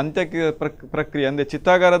ಒಂದು ಅಂತ್ಯಕ್ರಿಯೆ ಪ್ರಕ್ರಿಯೆ ಅಂದ್ರೆ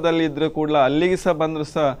ಚಿತಾಗಾರದಲ್ಲಿ ಇದ್ರೆ ಕೂಡ ಅಲ್ಲಿಗೆ ಸಹ ಬಂದ್ರು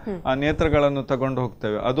ಸಹ ಆ ನೇತ್ರಗಳನ್ನು ತಗೊಂಡು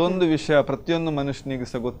ಹೋಗ್ತೇವೆ. ಅದೊಂದು ವಿಷಯ ಪ್ರತಿಯೊಂದು ಮನುಷ್ಯನಿಗೆ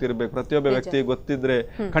ಸಹ ಗೊತ್ತಿರಬೇಕು. ಪ್ರತಿಯೊಬ್ಬ ವ್ಯಕ್ತಿಗೆ ಗೊತ್ತಿದ್ರೆ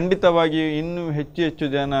ಖಂಡಿತವಾಗಿಯೂ ಇನ್ನೂ ಹೆಚ್ಚು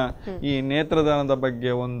ಜನ ಈ ನೇತ್ರದಾನದ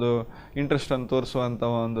ಬಗ್ಗೆ ಒಂದು ಇಂಟ್ರೆಸ್ಟ್ ಅನ್ನು ತೋರಿಸುವಂತ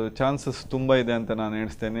ಒಂದು ಚಾನ್ಸಸ್ ತುಂಬಾ ಇದೆ ಅಂತ ನಾನು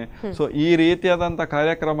ಎಣಿಸ್ತೇನೆ. ಸೊ ಈ ರೀತಿಯಾದಂತಹ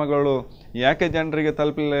ಕಾರ್ಯಕ್ರಮಗಳು ಯಾಕೆ ಜನರಿಗೆ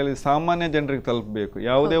ತಲುಪಲಿಲ್ಲ, ಸಾಮಾನ್ಯ ಜನರಿಗೆ ತಲುಪಬೇಕು.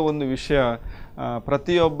 ಯಾವುದೇ ಒಂದು ವಿಷಯ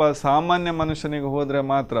ಪ್ರತಿಯೊಬ್ಬ ಸಾಮಾನ್ಯ ಮನುಷ್ಯನಿಗೆ ಹೋದ್ರೆ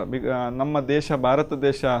ಮಾತ್ರ. ನಮ್ಮ ದೇಶ ಭಾರತ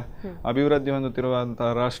ದೇಶ ಅಭಿವೃದ್ಧಿ ಹೊಂದುತ್ತಿರುವಂತಹ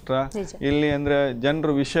ರಾಷ್ಟ್ರ. ಇಲ್ಲಿ ಅಂದ್ರೆ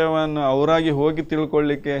ಜನರು ವಿಷಯವನ್ನು ಅವರಾಗಿ ಹೋಗಿ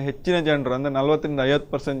ತಿಳ್ಕೊಳ್ಳಿಕ್ಕೆ ಹೆಚ್ಚಿನ ಜನರು ಅಂದ್ರೆ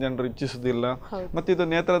 40-50% ಜನರು ಇಚ್ಛಿಸುವುದಿಲ್ಲ. ಮತ್ತೆ ಇದು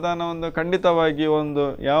ನೇತ್ರದಾನ ಒಂದು ಖಂಡಿತವಾಗಿ ಒಂದು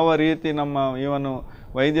ಯಾವ ರೀತಿ ನಮ್ಮ ಇವನು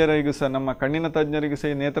ವೈದ್ಯರಿಗೂ ಸಹ ನಮ್ಮ ಕಣ್ಣಿನ ತಜ್ಞರಿಗೂ ಸಹ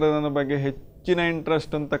ಈ ನೇತ್ರದಾನ ಬಗ್ಗೆ ಹೆಚ್ಚಿನ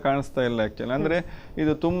ಇಂಟ್ರೆಸ್ಟ್ ಅಂತ ಕಾಣಿಸ್ತಾ ಇಲ್ಲ ಆಕ್ಚುಲಿ. ಅಂದ್ರೆ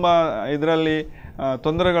ಇದು ತುಂಬಾ ಇದರಲ್ಲಿ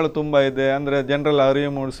ತೊಂದರೆಗಳು ತುಂಬಾ ಇದೆ. ಅಂದ್ರೆ ಜನರಲ್ಲಿ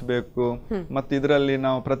ಅರಿವು ಮೂಡಿಸಬೇಕು. ಮತ್ತೆ ಇದರಲ್ಲಿ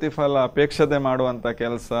ನಾವು ಪ್ರತಿಫಲ ಅಪೇಕ್ಷತೆ ಮಾಡುವಂತ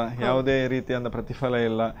ಕೆಲಸ, ಯಾವುದೇ ರೀತಿಯಾದ ಪ್ರತಿಫಲ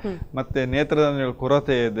ಇಲ್ಲ. ಮತ್ತೆ ನೇತ್ರದಾನ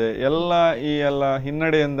ಕೊರತೆ ಇದೆ. ಈ ಎಲ್ಲ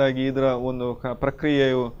ಹಿನ್ನಡೆಯಿಂದಾಗಿ ಇದರ ಒಂದು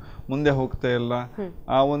ಪ್ರಕ್ರಿಯೆಯು ಮುಂದೆ ಹೋಗ್ತಾ ಇಲ್ಲ.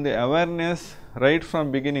 ಆ ಒಂದು ಅವೇರ್ನೆಸ್ ರೈಟ್ ಫ್ರಮ್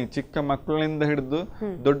ಬಿಗಿನಿಂಗ್, ಚಿಕ್ಕ ಮಕ್ಕಳಿಂದ ಹಿಡಿದು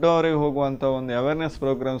ದೊಡ್ಡವರಿಗೆ ಹೋಗುವಂತ ಒಂದು ಅವೇರ್ನೆಸ್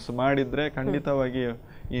ಪ್ರೋಗ್ರಾಮ್ಸ್ ಮಾಡಿದ್ರೆ ಖಂಡಿತವಾಗಿ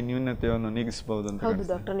ಈ ನ್ಯೂನತೆಯನ್ನು ನೀಗಿಸಬಹುದು ಅಂತ. ಹೌದು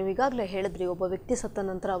ಡಾಕ್ಟರ್, ನೀವು ಈಗಾಗಲೇ ಹೇಳಿದ್ರಿ, ಒಬ್ಬ ವ್ಯಕ್ತಿ ಸತ್ತ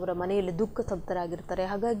ನಂತರ ಅವರ ಮನೆಯಲ್ಲಿ ದುಃಖ ತಪ್ತರಾಗಿರ್ತಾರೆ.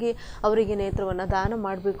 ಹಾಗಾಗಿ ಅವರಿಗೆ ನೇತ್ರವನ್ನು ದಾನ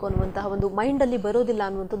ಮಾಡಬೇಕು ಅನ್ನುವಂತಹ ಒಂದು ಮೈಂಡಲ್ಲಿ ಬರೋದಿಲ್ಲ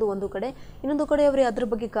ಅನ್ನುವಂಥದ್ದು ಒಂದು ಕಡೆ. ಇನ್ನೊಂದು ಕಡೆ ಅವರಿಗೆ ಅದ್ರ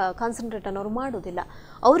ಬಗ್ಗೆ ಕಾನ್ಸಂಟ್ರೇಟ್ ಅನ್ನೋರು ಮಾಡೋದಿಲ್ಲ.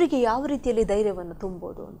 ಅವರಿಗೆ ಯಾವ ರೀತಿಯಲ್ಲಿ ಧೈರ್ಯವನ್ನು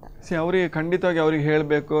ತುಂಬೋದು ಅಂತ? ಅವರಿಗೆ ಖಂಡಿತವಾಗಿ ಅವ್ರಿಗೆ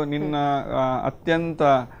ಹೇಳಬೇಕು, ನಿನ್ನ ಅತ್ಯಂತ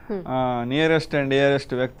ನಿಯರೆಸ್ಟ್ ಅಂಡ್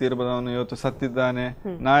ಡಿಯರೆಸ್ಟ್ ವ್ಯಕ್ತಿ ಇರ್ಬೋದು, ಅವನು ಇವತ್ತು ಸತ್ತಿದ್ದಾನೆ,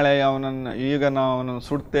 ನಾಳೆ ಈಗ ನಾವು ಅವನನ್ನು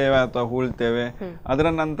ಸುಡ್ತೇವೆ ಅಥವಾ ಹೂಳ್ತೇವೆ, ಅದರ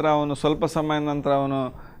ನಂತರ ಅವನು ಸ್ವಲ್ಪ ಸಮಯ ನಂತರ ಅವನು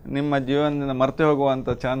ನಿಮ್ಮ ಜೀವನದಿಂದ ಮರೆತು ಹೋಗುವಂತ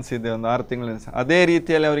ಚಾನ್ಸ್ ಇದೆ, ಒಂದು 6 ತಿಂಗಳಿಂದ. ಅದೇ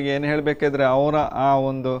ರೀತಿಯಲ್ಲಿ ಅವರಿಗೆ ಏನು ಹೇಳಬೇಕಿದ್ರೆ ಅವರ ಆ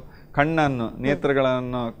ಒಂದು ಕಣ್ಣನ್ನು,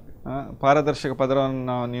 ನೇತ್ರಗಳನ್ನು, ಪಾರದರ್ಶಕ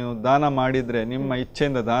ಪದರವನ್ನು ನೀವು ದಾನ ಮಾಡಿದ್ರೆ, ನಿಮ್ಮ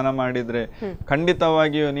ಇಚ್ಛೆಯಿಂದ ದಾನ ಮಾಡಿದ್ರೆ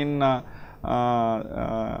ಖಂಡಿತವಾಗಿಯೂ ನಿನ್ನ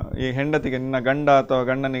ಈ ಹೆಂಡತಿಗೆ, ನಿನ್ನ ಗಂಡ ಅಥವಾ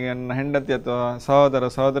ಗಂಡನಿಗೆ ನಿನ್ನ ಹೆಂಡತಿ ಅಥವಾ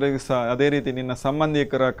ಸಹೋದರಿಗೆ ಸಹ ಅದೇ ರೀತಿ ನಿನ್ನ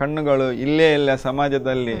ಸಂಬಂಧಿಕರ ಕಣ್ಣುಗಳು ಇಲ್ಲೇ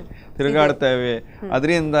ಸಮಾಜದಲ್ಲಿ ತಿರುಗಾಡ್ತೇವೆ.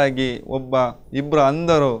 ಅದರಿಂದಾಗಿ ಇಬ್ರು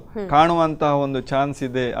ಅಂಧರು ಕಾಣುವಂತಹ ಒಂದು ಚಾನ್ಸ್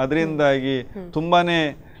ಇದೆ. ಅದರಿಂದಾಗಿ ತುಂಬಾನೇ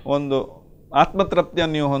ಒಂದು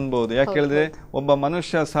ಆತ್ಮತೃಪ್ತಿಯನ್ನು ನೀವು ಹೊಂದಬಹುದು. ಯಾಕೆ ಹೇಳಿದ್ರೆ ಒಬ್ಬ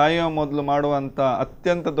ಮನುಷ್ಯ ಸಾಯುವ ಮೊದಲು ಮಾಡುವಂತ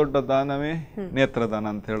ಅತ್ಯಂತ ದೊಡ್ಡ ದಾನವೇ ನೇತ್ರದಾನ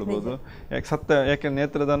ಅಂತ ಹೇಳ್ಬೋದು. ಯಾಕೆ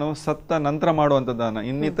ನೇತ್ರದಾನವು ಸತ್ತ ನಂತರ ಮಾಡುವಂತ ದಾನ.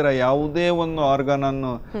 ಇನ್ನಿತರ ಯಾವುದೇ ಒಂದು ಆರ್ಗನ್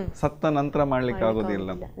ಅನ್ನು ಸತ್ತ ನಂತರ ಮಾಡ್ಲಿಕ್ಕೆ ಆಗೋದಿಲ್ಲ.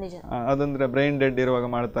 ಅದಂದ್ರೆ ಬ್ರೈನ್ ಡೆಡ್ ಇರುವಾಗ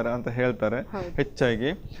ಮಾಡ್ತಾರೆ ಅಂತ ಹೇಳ್ತಾರೆ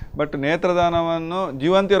ಹೆಚ್ಚಾಗಿ. ಬಟ್ ನೇತ್ರದಾನವನ್ನು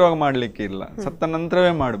ಜೀವಂತ ಇರುವಾಗ ಮಾಡ್ಲಿಕ್ಕೆ ಇಲ್ಲ, ಸತ್ತ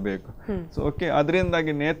ನಂತರವೇ ಮಾಡಬೇಕು. ಸೊ ಓಕೆ,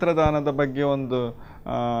 ಅದರಿಂದಾಗಿ ನೇತ್ರದಾನದ ಬಗ್ಗೆ ಒಂದು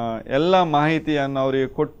ಎಲ್ಲ ಮಾಹಿತಿಯನ್ನು ಅವರಿಗೆ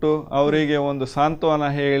ಕೊಟ್ಟು, ಅವರಿಗೆ ಒಂದು ಸಾಂತ್ವನ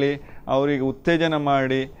ಹೇಳಿ, ಅವರಿಗೆ ಉತ್ತೇಜನ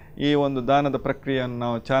ಮಾಡಿ ಈ ಒಂದು ದಾನದ ಪ್ರಕ್ರಿಯೆಯನ್ನು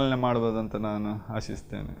ನಾವು ಚಾಲನೆ ಮಾಡಬಹುದಂತ ನಾನು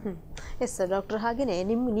ಆಶಿಸ್ತೇನೆ. Yes sir. ಡಾಕ್ಟರ್, ಹಾಗೆಯೇ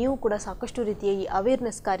ನೀವು ಕೂಡ ಸಾಕಷ್ಟು ರೀತಿಯ ಈ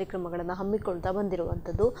ಅವೇರ್ನೆಸ್ ಕಾರ್ಯಕ್ರಮಗಳನ್ನು ಹಮ್ಮಿಕೊಳ್ತಾ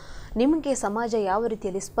ಬಂದಿರುವಂಥದ್ದು. ನಿಮಗೆ ಸಮಾಜ ಯಾವ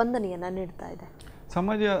ರೀತಿಯಲ್ಲಿ ಸ್ಪಂದನೆಯನ್ನು ನೀಡ್ತಾ ಇದೆ?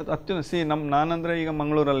 ಸಮಾಜ ನಾನಂದ್ರೆ ಈಗ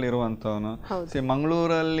ಮಂಗಳೂರಲ್ಲಿ ಇರುವಂತವನು.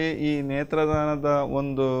 ಮಂಗಳೂರಲ್ಲಿ ಈ ನೇತ್ರದಾನದ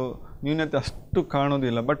ಒಂದು ನ್ಯೂನತೆ ಅಷ್ಟು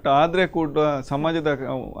ಕಾಣುವುದಿಲ್ಲ. ಬಟ್ ಆದ್ರೆ ಕೂಡ ಸಮಾಜದ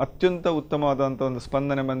ಅತ್ಯಂತ ಉತ್ತಮವಾದಂಥ ಒಂದು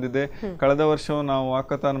ಸ್ಪಂದನೆ ಬಂದಿದೆ. ಕಳೆದ ವರ್ಷವೂ ನಾವು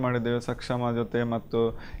ವಾಕಥಾನ್ ಮಾಡಿದ್ದೇವೆ ಸಕ್ಷಮ ಜೊತೆ ಮತ್ತು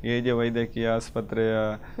ಎಜೆ ವೈದ್ಯಕೀಯ ಆಸ್ಪತ್ರೆಯ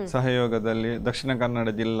ಸಹಯೋಗದಲ್ಲಿ, ದಕ್ಷಿಣ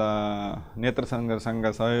ಕನ್ನಡ ಜಿಲ್ಲಾ ನೇತ್ರ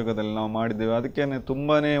ಸಂಘ ಸಹಯೋಗದಲ್ಲಿ ನಾವು ಮಾಡಿದ್ದೇವೆ. ಅದಕ್ಕೇನೆ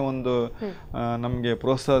ತುಂಬಾನೇ ಒಂದು ನಮಗೆ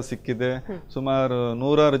ಪ್ರೋತ್ಸಾಹ ಸಿಕ್ಕಿದೆ. ಸುಮಾರು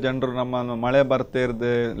 100 ಜನರು ನಮ್ಮನ್ನು ಮಳೆ ಬರ್ತಾ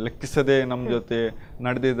ಇರದೆ ಲೆಕ್ಕಿಸದೆ ನಮ್ಮ ಜೊತೆ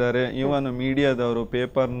ನಡೆದಿದ್ದಾರೆ. ಇವನ್ ಮೀಡಿಯಾದವರು,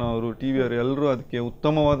 ಪೇಪರ್ನವರು, ಟಿವಿಯವರು ಎಲ್ಲರೂ ಅದಕ್ಕೆ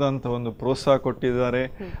ಉತ್ತಮವಾದಂಥ ಒಂದು ಪ್ರೋತ್ಸಾಹ ಕೊಟ್ಟಿದ್ದಾರೆ.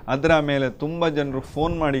 ಅದರ ಮೇಲೆ ತುಂಬಾ ಜನರು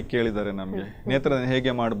ಫೋನ್ ಮಾಡಿ ಕೇಳಿದ್ದಾರೆ ನಮಗೆ, ನೇತ್ರದಾನ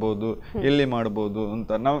ಹೇಗೆ ಮಾಡ್ಬೋದು, ಎಲ್ಲಿ ಮಾಡ್ಬೋದು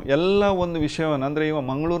ಅಂತ. ನಾವು ಎಲ್ಲ ಒಂದು ವಿಷಯವನ್ನು ಅಂದ್ರೆ ಇವಾಗ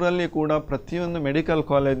ಮಂಗಳೂರಲ್ಲಿ ಕೂಡ ಪ್ರತಿಯೊಂದು ಮೆಡಿಕಲ್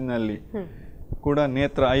ಕಾಲೇಜಿನಲ್ಲಿ ಕೂಡ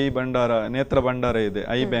ನೇತ್ರ ಭಂಡಾರ ಇದೆ,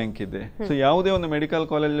 ಐ ಬ್ಯಾಂಕ್ ಇದೆ. ಸೊ ಯಾವುದೇ ಒಂದು ಮೆಡಿಕಲ್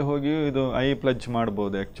ಕಾಲೇಜ್ ಹೋಗಿ ಇದು ಐ ಪ್ಲಜ್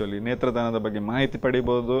ಮಾಡಬಹುದು. ಆಕ್ಚುಲಿ ನೇತ್ರದಾನದ ಬಗ್ಗೆ ಮಾಹಿತಿ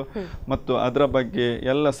ಪಡಿಬಹುದು ಮತ್ತು ಅದರ ಬಗ್ಗೆ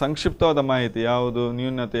ಎಲ್ಲ ಸಂಕ್ಷಿಪ್ತವಾದ ಮಾಹಿತಿ, ಯಾವುದು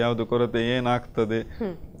ನ್ಯೂನತೆ, ಯಾವುದು ಕೊರತೆ, ಏನಾಗ್ತದೆ,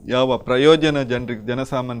 ಯಾವ ಪ್ರಯೋಜನ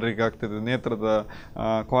ಜನಸಾಮಾನ್ಯರಿಗೆ ಆಗ್ತದೆ, ನೇತ್ರದ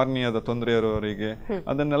ಕಾರ್ನಿಯಾದ ತೊಂದರೆ ಇರುವವರಿಗೆ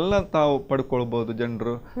ಅದನ್ನೆಲ್ಲ ತಾವು ಪಡ್ಕೊಳ್ಬಹುದು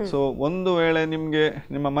ಜನರು. ಸೊ ಒಂದು ವೇಳೆ ನಿಮಗೆ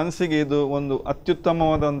ನಿಮ್ಮ ಮನಸ್ಸಿಗೆ ಇದು ಒಂದು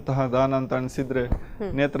ಅತ್ಯುತ್ತಮವಾದಂತಹ ದಾನ ಅಂತ ಅನಿಸಿದ್ರೆ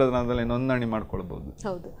ನೇತ್ರದಾನದಲ್ಲಿ ನೋಂದಣಿ ಮಾಡ್ಕೊಳ್ಬಹುದು.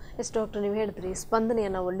 ಹೌದು. ಎಸ್ ಡಾಕ್ಟರ್, ನೀವು ಹೇಳಿದ್ರಿ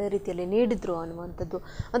ಸ್ಪಂದನೆಯನ್ನು ಒಳ್ಳೆ ರೀತಿಯಲ್ಲಿ ನೀಡಿದ್ರು ಅನ್ನುವಂಥದ್ದು.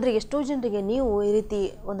 ಅಂದರೆ ಎಷ್ಟೋ ಜನರಿಗೆ ನೀವು ಈ ರೀತಿ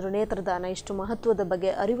ಒಂದು ನೇತ್ರದಾನ ಇಷ್ಟು ಮಹತ್ವದ ಬಗ್ಗೆ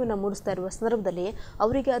ಅರಿವನ್ನು ಮೂಡಿಸ್ತಾ ಇರುವ ಸಂದರ್ಭದಲ್ಲಿ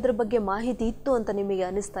ಅವರಿಗೆ ಅದರ ಬಗ್ಗೆ ಮಾಹಿತಿ ಇತ್ತು ಅಂತ ನಿಮಗೆ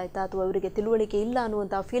ಅನಿಸ್ತಾ ಇತ್ತಾ, ಅಥವಾ ಅವರಿಗೆ ತಿಳುವಳಿಕೆ ಇಲ್ಲ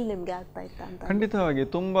ಅನ್ನುವಂಥ ಫೀಲ್ ನಿಮಗೆ ಆಗ್ತಾ ಇತ್ತಾ ಅಂತ? ಖಂಡಿತವಾಗಿ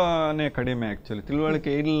ತುಂಬಾನೇ ಕಡಿಮೆ ಆಕ್ಚುಲಿ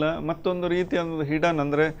ತಿಳುವಳಿಕೆ ಇಲ್ಲ. ಮತ್ತೊಂದು ರೀತಿಯ ಹಿಡನ್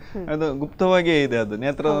ಅಂದ್ರೆ ಅದು ಗುಪ್ತವಾಗಿಯೇ ಇದೆ. ಅದು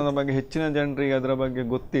ನೇತ್ರದಾನದ ಬಗ್ಗೆ ಹೆಚ್ಚಿನ ಜನರಿಗೆ ಅದರ ಬಗ್ಗೆ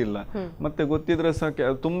ಗೊತ್ತಿಲ್ಲ. ಮತ್ತೆ ಗೊತ್ತಿದ್ರೆ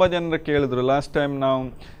ಸಹ ತುಂಬಾ ಜನರು ಕೇಳಿದ್ರು. ಲಾಸ್ಟ್ ಟೈಮ್ ನಾವು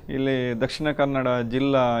ಇಲ್ಲಿ ದಕ್ಷಿಣ ಕನ್ನಡ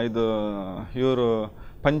ಜಿಲ್ಲಾ ಇವರು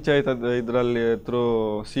ಪಂಚಾಯತ್ ಇದರಲ್ಲಿ ಥ್ರೂ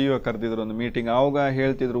CEO ಕರೆದಿದ್ರು ಒಂದು ಮೀಟಿಂಗ್. ಆವಾಗ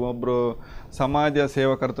ಹೇಳ್ತಿದ್ರು, ಒಬ್ಬರು ಸಮಾಜ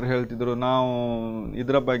ಸೇವಕರ್ತರು ಹೇಳ್ತಿದ್ರು, ನಾವು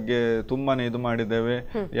ಇದರ ಬಗ್ಗೆ ತುಂಬಾ ಇದು ಮಾಡಿದ್ದೇವೆ,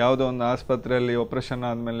 ಯಾವುದೋ ಒಂದು ಆಸ್ಪತ್ರೆಯಲ್ಲಿ ಆಪರೇಷನ್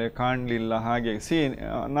ಆದಮೇಲೆ ಕಾಣಲಿಲ್ಲ. ಹಾಗೆ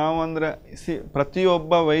ನಾವು ಅಂದರೆ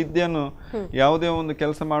ಪ್ರತಿಯೊಬ್ಬ ವೈದ್ಯನು ಯಾವುದೇ ಒಂದು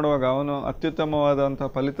ಕೆಲಸ ಮಾಡುವಾಗ ಅವನು ಅತ್ಯುತ್ತಮವಾದಂಥ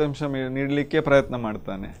ಫಲಿತಾಂಶ ನೀಡಲಿಕ್ಕೆ ಪ್ರಯತ್ನ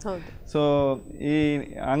ಮಾಡ್ತಾನೆ. ಸೊ ಈ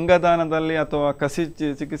ಅಂಗದಾನದಲ್ಲಿ ಅಥವಾ ಕಸಿ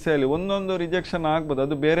ಚಿಕಿತ್ಸೆಯಲ್ಲಿ ಒಂದೊಂದು ರಿಜೆಕ್ಷನ್ ಆಗ್ಬೋದು,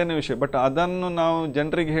 ಅದು ಬೇರೆನೇ ವಿಷಯ. ಬಟ್ ಅದನ್ನು ನಾವು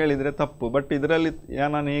ಜನರಿಗೆ ಹೇಳಿದರೆ ತಪ್ಪು. ಬಟ್ ಇದರಲ್ಲಿ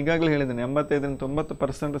ನಾನು ಈಗಾಗಲೇ ಹೇಳಿದ್ದೇನೆ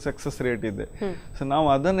 85-90% ಸಕ್ಸಸ್ ರೇಟ್ ಇದೆ. ಸೊ ನಾವು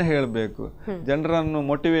ಅದನ್ನು ಹೇಳಬೇಕು, ಜನರನ್ನು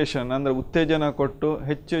ಮೋಟಿವೇಶನ್ ಅಂದ್ರೆ ಉತ್ತೇಜನ ಕೊಟ್ಟು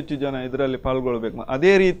ಹೆಚ್ಚು ಹೆಚ್ಚು ಜನ ಇದರಲ್ಲಿ ಪಾಲ್ಗೊಳ್ಬೇಕು.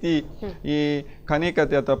 ಅದೇ ರೀತಿ ಈ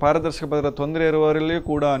ಕನಿಕತೆ ಅಥವಾ ಪಾರದರ್ಶಕ ಪದರ ತೊಂದರೆ ಇರುವವರಲ್ಲಿ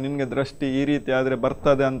ಕೂಡ ನಿಮಗೆ ದೃಷ್ಟಿ ಈ ರೀತಿ ಆದರೆ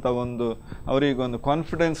ಬರ್ತದೆ ಅಂತ ಅವರಿಗೊಂದು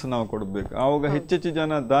ಕಾನ್ಫಿಡೆನ್ಸ್ ನಾವು ಕೊಡಬೇಕು. ಆವಾಗ ಹೆಚ್ಚೆಚ್ಚು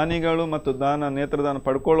ಜನ ದಾನಿಗಳು ಮತ್ತು ನೇತ್ರದಾನ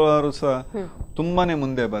ಪಡ್ಕೊಳ್ಳುವವರು ಸಹ ತುಂಬಾನೇ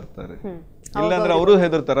ಮುಂದೆ ಬರ್ತಾರೆ. ಇಲ್ಲಾಂದ್ರೆ ಅವರು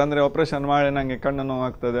ಹೆದರ್ತಾರೆ. ಅಂದ್ರೆ ಆಪರೇಷನ್ ಮಾಡಿ ನಂಗೆ ಕಣ್ಣು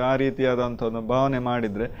ನೋವಾಗ್ತದೆ ಆ ರೀತಿಯಾದಂತ ಒಂದು ಭಾವನೆ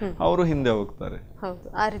ಮಾಡಿದ್ರೆ ಅವರು ಹಿಂದೆ ಹೋಗ್ತಾರೆ. ಹೌದು,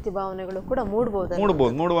 ಆ ರೀತಿ ಭಾವನೆಗಳು ಕೂಡ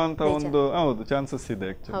ಮೂಡುವಂತ ಒಂದು ಹೌದು ಚಾನ್ಸಸ್ ಇದೆ,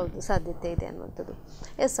 ಹೌದು ಸಾಧ್ಯತೆ ಇದೆ ಅನ್ನುವಂಥದ್ದು.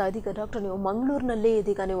 ಎಸ್, ಅದೀಗ ಡಾಕ್ಟರ್ ನೀವು ಮಂಗಳೂರಿನಲ್ಲಿ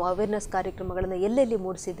ಇದೀಗ ನೀವು ಅವೇರ್ನೆಸ್ ಕಾರ್ಯಕ್ರಮಗಳನ್ನು ಎಲ್ಲೆಲ್ಲಿ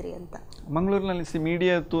ಮೂಡಿಸಿದ್ರಿ ಅಂತ? ಮಂಗಳೂರಿನಲ್ಲಿ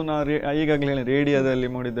ಮೀಡಿಯಾತು ಈಗಾಗಲೇ ರೇಡಿಯೋದಲ್ಲಿ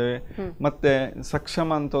ಮೂಡಿದ್ದೇವೆ. ಮತ್ತೆ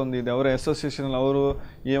ಸಕ್ಷಮ ಅಂತ ಒಂದಿದೆ, ಅವರ ಅಸೋಸಿಯೇಷನ್ ಅವರು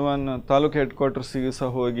ಇವನ್ ತಾಲೂಕು ಹೆಡ್ ಕ್ವಾರ್ಟರ್ಸ್ಗೆ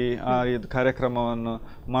ಸಹ ಹೋಗಿ ಆ ಇದು ಕಾರ್ಯಕ್ರಮವನ್ನು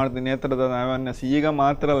ಮಾಡಿದ ನೇತ್ರದ ಅವೇರ್ನೆಸ್. ಈಗ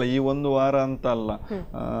ಮಾತ್ರ ಅಲ್ಲ, ಈ ಒಂದು ವಾರ ಅಂತ ಅಲ್ಲ,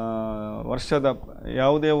 ವರ್ಷದ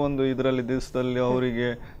ಯಾವುದೇ ಒಂದು ಇದರಲ್ಲಿ ದಿವಸದಲ್ಲಿ ಅವರಿಗೆ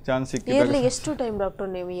ಚಾನ್ಸ್ ಸಿಕ್ಕಿದೆ. ಎಷ್ಟು ಟೈಮ್ ಡಾಕ್ಟರ್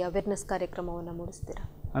ನೀವು ಈ ಅವೇರ್ನೆಸ್ ಕಾರ್ಯಕ್ರಮವನ್ನು ಮೂಡಿಸ್ತೀರಾ?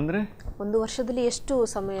 ಅಂದ್ರೆ ಒಂದು ವರ್ಷದಲ್ಲಿ ಎಷ್ಟು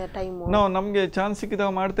ಸಮಯ ಟೈಮ್? ನಾವು ನಮ್ಗೆ ಚಾನ್ಸ್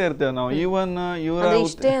ಸಿಕ್ಕಿದಾಗ ಮಾಡ್ತಾ ಇರ್ತೇವೆ ನಾವು. ಇವನ್ ಇವರ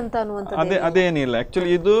ಅದೇನಿಲ್ಲ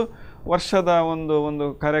ಆಕ್ಚುಲಿ. ಇದು ವರ್ಷದ ಒಂದು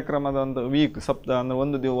ಕಾರ್ಯಕ್ರಮದ ಒಂದು ವೀಕ್ ಸಪ್ತಾಹ ಅಂದ್ರೆ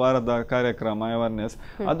ಒಂದು ವಾರದ ಕಾರ್ಯಕ್ರಮ ಅವೇರ್ನೆಸ್.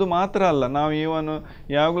 ಅದು ಮಾತ್ರ ಅಲ್ಲ, ನಾವು ಇವನು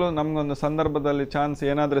ಯಾವಾಗಲೂ ನಮ್ಗೊಂದು ಸಂದರ್ಭದಲ್ಲಿ ಚಾನ್ಸ್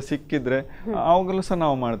ಏನಾದರೂ ಸಿಕ್ಕಿದ್ರೆ ಅವಾಗಲೂ ಸಹ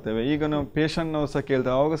ನಾವು ಮಾಡ್ತೇವೆ. ಈಗ ನಾವು ಪೇಷಂಟ್ ನಾವು ಸಹ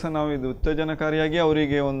ಕೇಳ್ತೇವೆ, ಅವಾಗ ಸಹ ನಾವು ಇದು ಉತ್ತೇಜನಕಾರಿಯಾಗಿ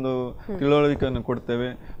ಅವರಿಗೆ ಒಂದು ತಿಳುವಳಿಕೆಯನ್ನು ಕೊಡ್ತೇವೆ.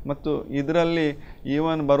 ಮತ್ತು ಇದರಲ್ಲಿ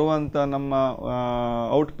ಈವನ್ ಬರುವಂಥ ನಮ್ಮ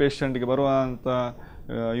ಔಟ್ ಪೇಷಂಟ್ಗೆ ಬರುವಂಥ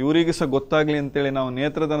ಇವರಿಗೆ ಸಹ ಗೊತ್ತಾಗ್ಲಿ ಅಂತೇಳಿ ನಾವು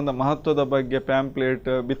ನೇತ್ರದಾನದ ಮಹತ್ವದ ಬಗ್ಗೆ ಪ್ಯಾಂಪ್ಲೆಟ್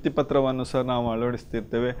ಭಿತ್ತಿಪತ್ರವನ್ನು ಸಹ ನಾವು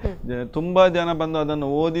ಅಳವಡಿಸ್ತಿರ್ತೇವೆ. ತುಂಬಾ ಜನ ಬಂದು ಅದನ್ನು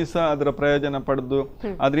ಓದಿ ಸಹ ಅದರ ಪ್ರಯೋಜನ ಪಡೆದು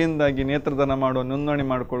ಅದರಿಂದಾಗಿ ನೇತ್ರದಾನ ಮಾಡುವ ನೋಂದಣಿ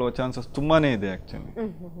ಮಾಡಿಕೊಳ್ಳುವ ಚಾನ್ಸಸ್ ತುಂಬಾನೇ ಇದೆ ಆಕ್ಚುಲಿ.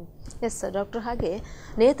 Yes sir. ಡಾಕ್ಟರ್, ಹಾಗೆ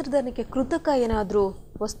ನೇತ್ರದಾನಕ್ಕೆ ಕೃತಕ ಏನಾದರೂ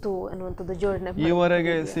ವಸ್ತು ಅನ್ನುವಂಥದ್ದು ಜೋಡಣೆ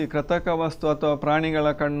ಈವರೆಗೆ ಕೃತಕ ವಸ್ತು ಅಥವಾ ಪ್ರಾಣಿಗಳ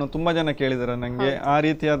ಕಣ್ಣು ತುಂಬಾ ಜನ ಕೇಳಿದಾರೆ ನಂಗೆ. ಆ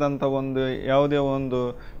ರೀತಿಯಾದಂಥ ಒಂದು ಯಾವುದೇ ಒಂದು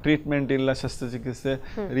ಟ್ರೀಟ್ಮೆಂಟ್ ಇಲ್ಲ, ಶಸ್ತ್ರಚಿಕಿತ್ಸೆ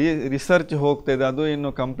ರಿಸರ್ಚ್ ಹೋಗ್ತಾ ಇದೆ, ಅದು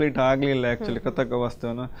ಇನ್ನು ಕಂಪ್ಲೀಟ್ ಆಗಲಿಲ್ಲ ಆಕ್ಚುಲಿ ಕೃತಕ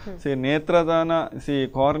ವಸ್ತುವನ್ನು. ನೇತ್ರದಾನ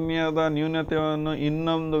ಕಾರ್ನಿಯಾದ ನ್ಯೂನತೆಯನ್ನು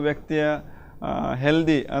ಇನ್ನೊಂದು ವ್ಯಕ್ತಿಯ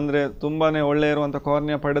ಹೆಲ್ದಿ ಅಂದ್ರೆ ತುಂಬಾನೇ ಒಳ್ಳೆ ಇರುವಂತ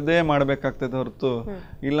ಕಾರ್ನಿಯಾ ಪಡೆದೇ ಮಾಡಬೇಕಾಗ್ತದೆ ಹೊರತು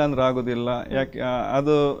ಇಲ್ಲಾಂದ್ರೆ ಆಗುದಿಲ್ಲ. ಯಾಕೆ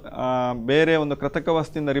ಅದು ಬೇರೆ ಒಂದು ಕೃತಕ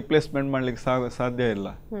ವಸ್ತುವಿಂದ ರಿಪ್ಲೇಸ್ಮೆಂಟ್ ಮಾಡ್ಲಿಕ್ಕೆ ಸಾಧ್ಯ ಇಲ್ಲ.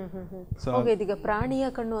 ಇದೀಗ ಪ್ರಾಣಿಯ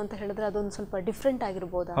ಕಣ್ಣು ಅಂತ ಹೇಳಿದ್ರೆ ಅದೊಂದು ಸ್ವಲ್ಪ ಡಿಫ್ರೆಂಟ್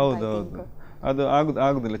ಆಗಿರಬಹುದು. ಹೌದೌದು, ಅದು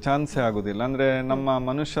ಆಗುದಿಲ್ಲ, ಚಾನ್ಸೇ ಆಗುದಿಲ್ಲ. ಅಂದ್ರೆ ನಮ್ಮ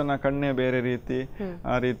ಮನುಷ್ಯನ ಕಣ್ಣೇ ಬೇರೆ ರೀತಿ,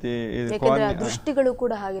 ಆ ರೀತಿ ದೃಷ್ಟಿಗಳು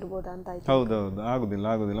ಕೂಡ ಆಗಿರ್ಬೋದಾ ಅಂತ. ಹೌದೌದು,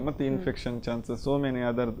 ಆಗುದಿಲ್ಲ. ಮತ್ತೆ infection chances so many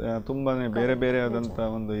other ತುಂಬಾನೇ ಬೇರೆ ಬೇರೆ ಆದಂತ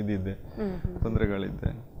ಒಂದು ಇದಿದೆ,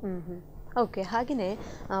 ತೊಂದರೆಗಳಿದೆ. ಓಕೆ. ಹಾಗೆಯೇ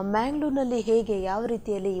ಮ್ಯಾಂಗ್ಳೂರಿನಲ್ಲಿ ಹೇಗೆ ಯಾವ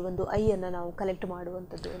ರೀತಿಯಲ್ಲಿ ಈ ಒಂದು ಐಯನ್ನು ನಾವು ಕಲೆಕ್ಟ್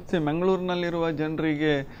ಮಾಡುವಂಥದ್ದು? ಮಂಗಳೂರಿನಲ್ಲಿರುವ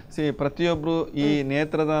ಜನರಿಗೆ ಪ್ರತಿಯೊಬ್ಬರು ಈ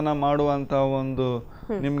ನೇತ್ರದಾನ ಮಾಡುವಂಥ ಒಂದು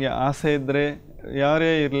ನಿಮಗೆ ಆಸೆ ಇದ್ದರೆ ಯಾರೇ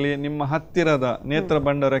ಇರಲಿ ನಿಮ್ಮ ಹತ್ತಿರದ ನೇತ್ರ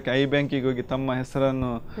ಭಂಡಾರಕ್ಕೆ ಐ ಬ್ಯಾಂಕಿಗೆ ಹೋಗಿ ತಮ್ಮ ಹೆಸರನ್ನು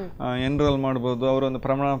ಎನ್ರೋಲ್ ಮಾಡ್ಬೋದು. ಅವರೊಂದು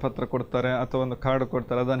ಪ್ರಮಾಣ ಪತ್ರ ಕೊಡ್ತಾರೆ ಅಥವಾ ಒಂದು ಕಾರ್ಡ್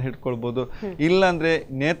ಕೊಡ್ತಾರೆ, ಅದನ್ನು ಹಿಡ್ಕೊಳ್ಬೋದು. ಇಲ್ಲಾಂದ್ರೆ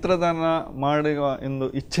ನೇತ್ರದಾನ ಮಾಡುವ ಎಂದು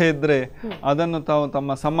ಇಚ್ಛೆ ಇದ್ರೆ ಅದನ್ನು ತಾವು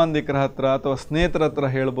ತಮ್ಮ ಸಂಬಂಧಿಕರ ಹತ್ರ ಅಥವಾ ಸ್ನೇಹಿತರ ಹತ್ರ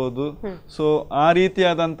ಹೇಳ್ಬೋದು. ಸೊ ಆ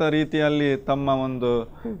ರೀತಿಯಾದಂಥ ರೀತಿಯಲ್ಲಿ ತಮ್ಮ ಒಂದು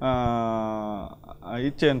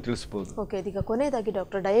ಇಚ್ಛೆಯನ್ನು ತಿಳಿಸ್ಬೋದು. ಓಕೆ, ಇದೀಗ ಕೊನೆಯದಾಗಿ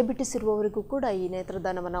ಡಾಕ್ಟರ್, ಡಯಾಬಿಟಿಸ್ ಇರುವವರಿಗೂ ಕೂಡ ಈ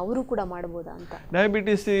ನೇತ್ರದಾನವನ್ನು ಅವರು ಕೂಡ ಮಾಡ್ಬೋದಾ ಅಂತ?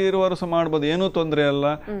 ಡಯಾಬಿಟಿಸ್ ಇರುವವರು ಸಹ ಮಾಡ್ಬೋದು, ಏನೂ ತೊಂದರೆ ಅಲ್ಲ.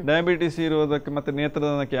 ಡಯಾಬಿಟಿಸ್ ಇರುವುದಕ್ಕೆ ಮತ್ತು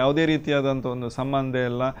ನೇತ್ರದಾನಕ್ಕೆ ಯಾವುದೇ ರೀತಿಯಾದಂಥ ಒಂದು ಸಂಬಂಧ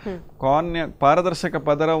ಇಲ್ಲ. ಕಾರ್ನಿಯಾ ಪಾರದರ್ಶಕ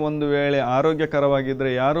ಪದರ ಒಂದು ವೇಳೆ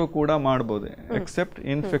ಆರೋಗ್ಯಕರವಾಗಿದ್ದರೆ ಯಾರೂ ಕೂಡ ಮಾಡ್ಬೋದು, accept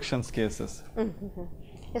infections cases.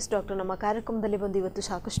 S doctor, ನಮ್ಮ ಕಾರ್ಯಕ್ರಮದಲ್ಲಿ ಬಂದು ಇವತ್ತು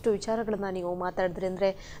ಸಾಕಷ್ಟು ವಿಚಾರಗಳನ್ನು ನೀವು ಮಾತಾಡಿದ್ರಿ. ಅಂದರೆ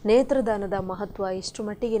ನೇತ್ರದಾನದ ಮಹತ್ವ, ಎಷ್ಟು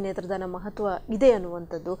ಮಟ್ಟಿಗೆ ನೇತ್ರದಾನ ಮಹತ್ವ ಇದೆ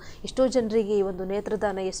ಅನ್ನುವಂಥದ್ದು, ಎಷ್ಟೋ ಜನರಿಗೆ ಈ ಒಂದು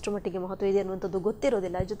ನೇತ್ರದಾನ ಎಷ್ಟು ಮಟ್ಟಿಗೆ ಮಹತ್ವ ಇದೆ ಅನ್ನುವಂಥದ್ದು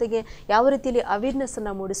ಗೊತ್ತಿರೋದಿಲ್ಲ. ಜೊತೆಗೆ ಯಾವ ರೀತಿಯಲ್ಲಿ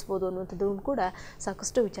ಅವೇರ್ನೆಸ್ಸನ್ನು ಮೂಡಿಸ್ಬೋದು ಅನ್ನುವಂಥದ್ದು ಕೂಡ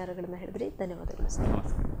ಸಾಕಷ್ಟು ವಿಚಾರಗಳನ್ನು ಹೇಳಿದ್ರಿ. ಧನ್ಯವಾದಗಳು ಸರ್.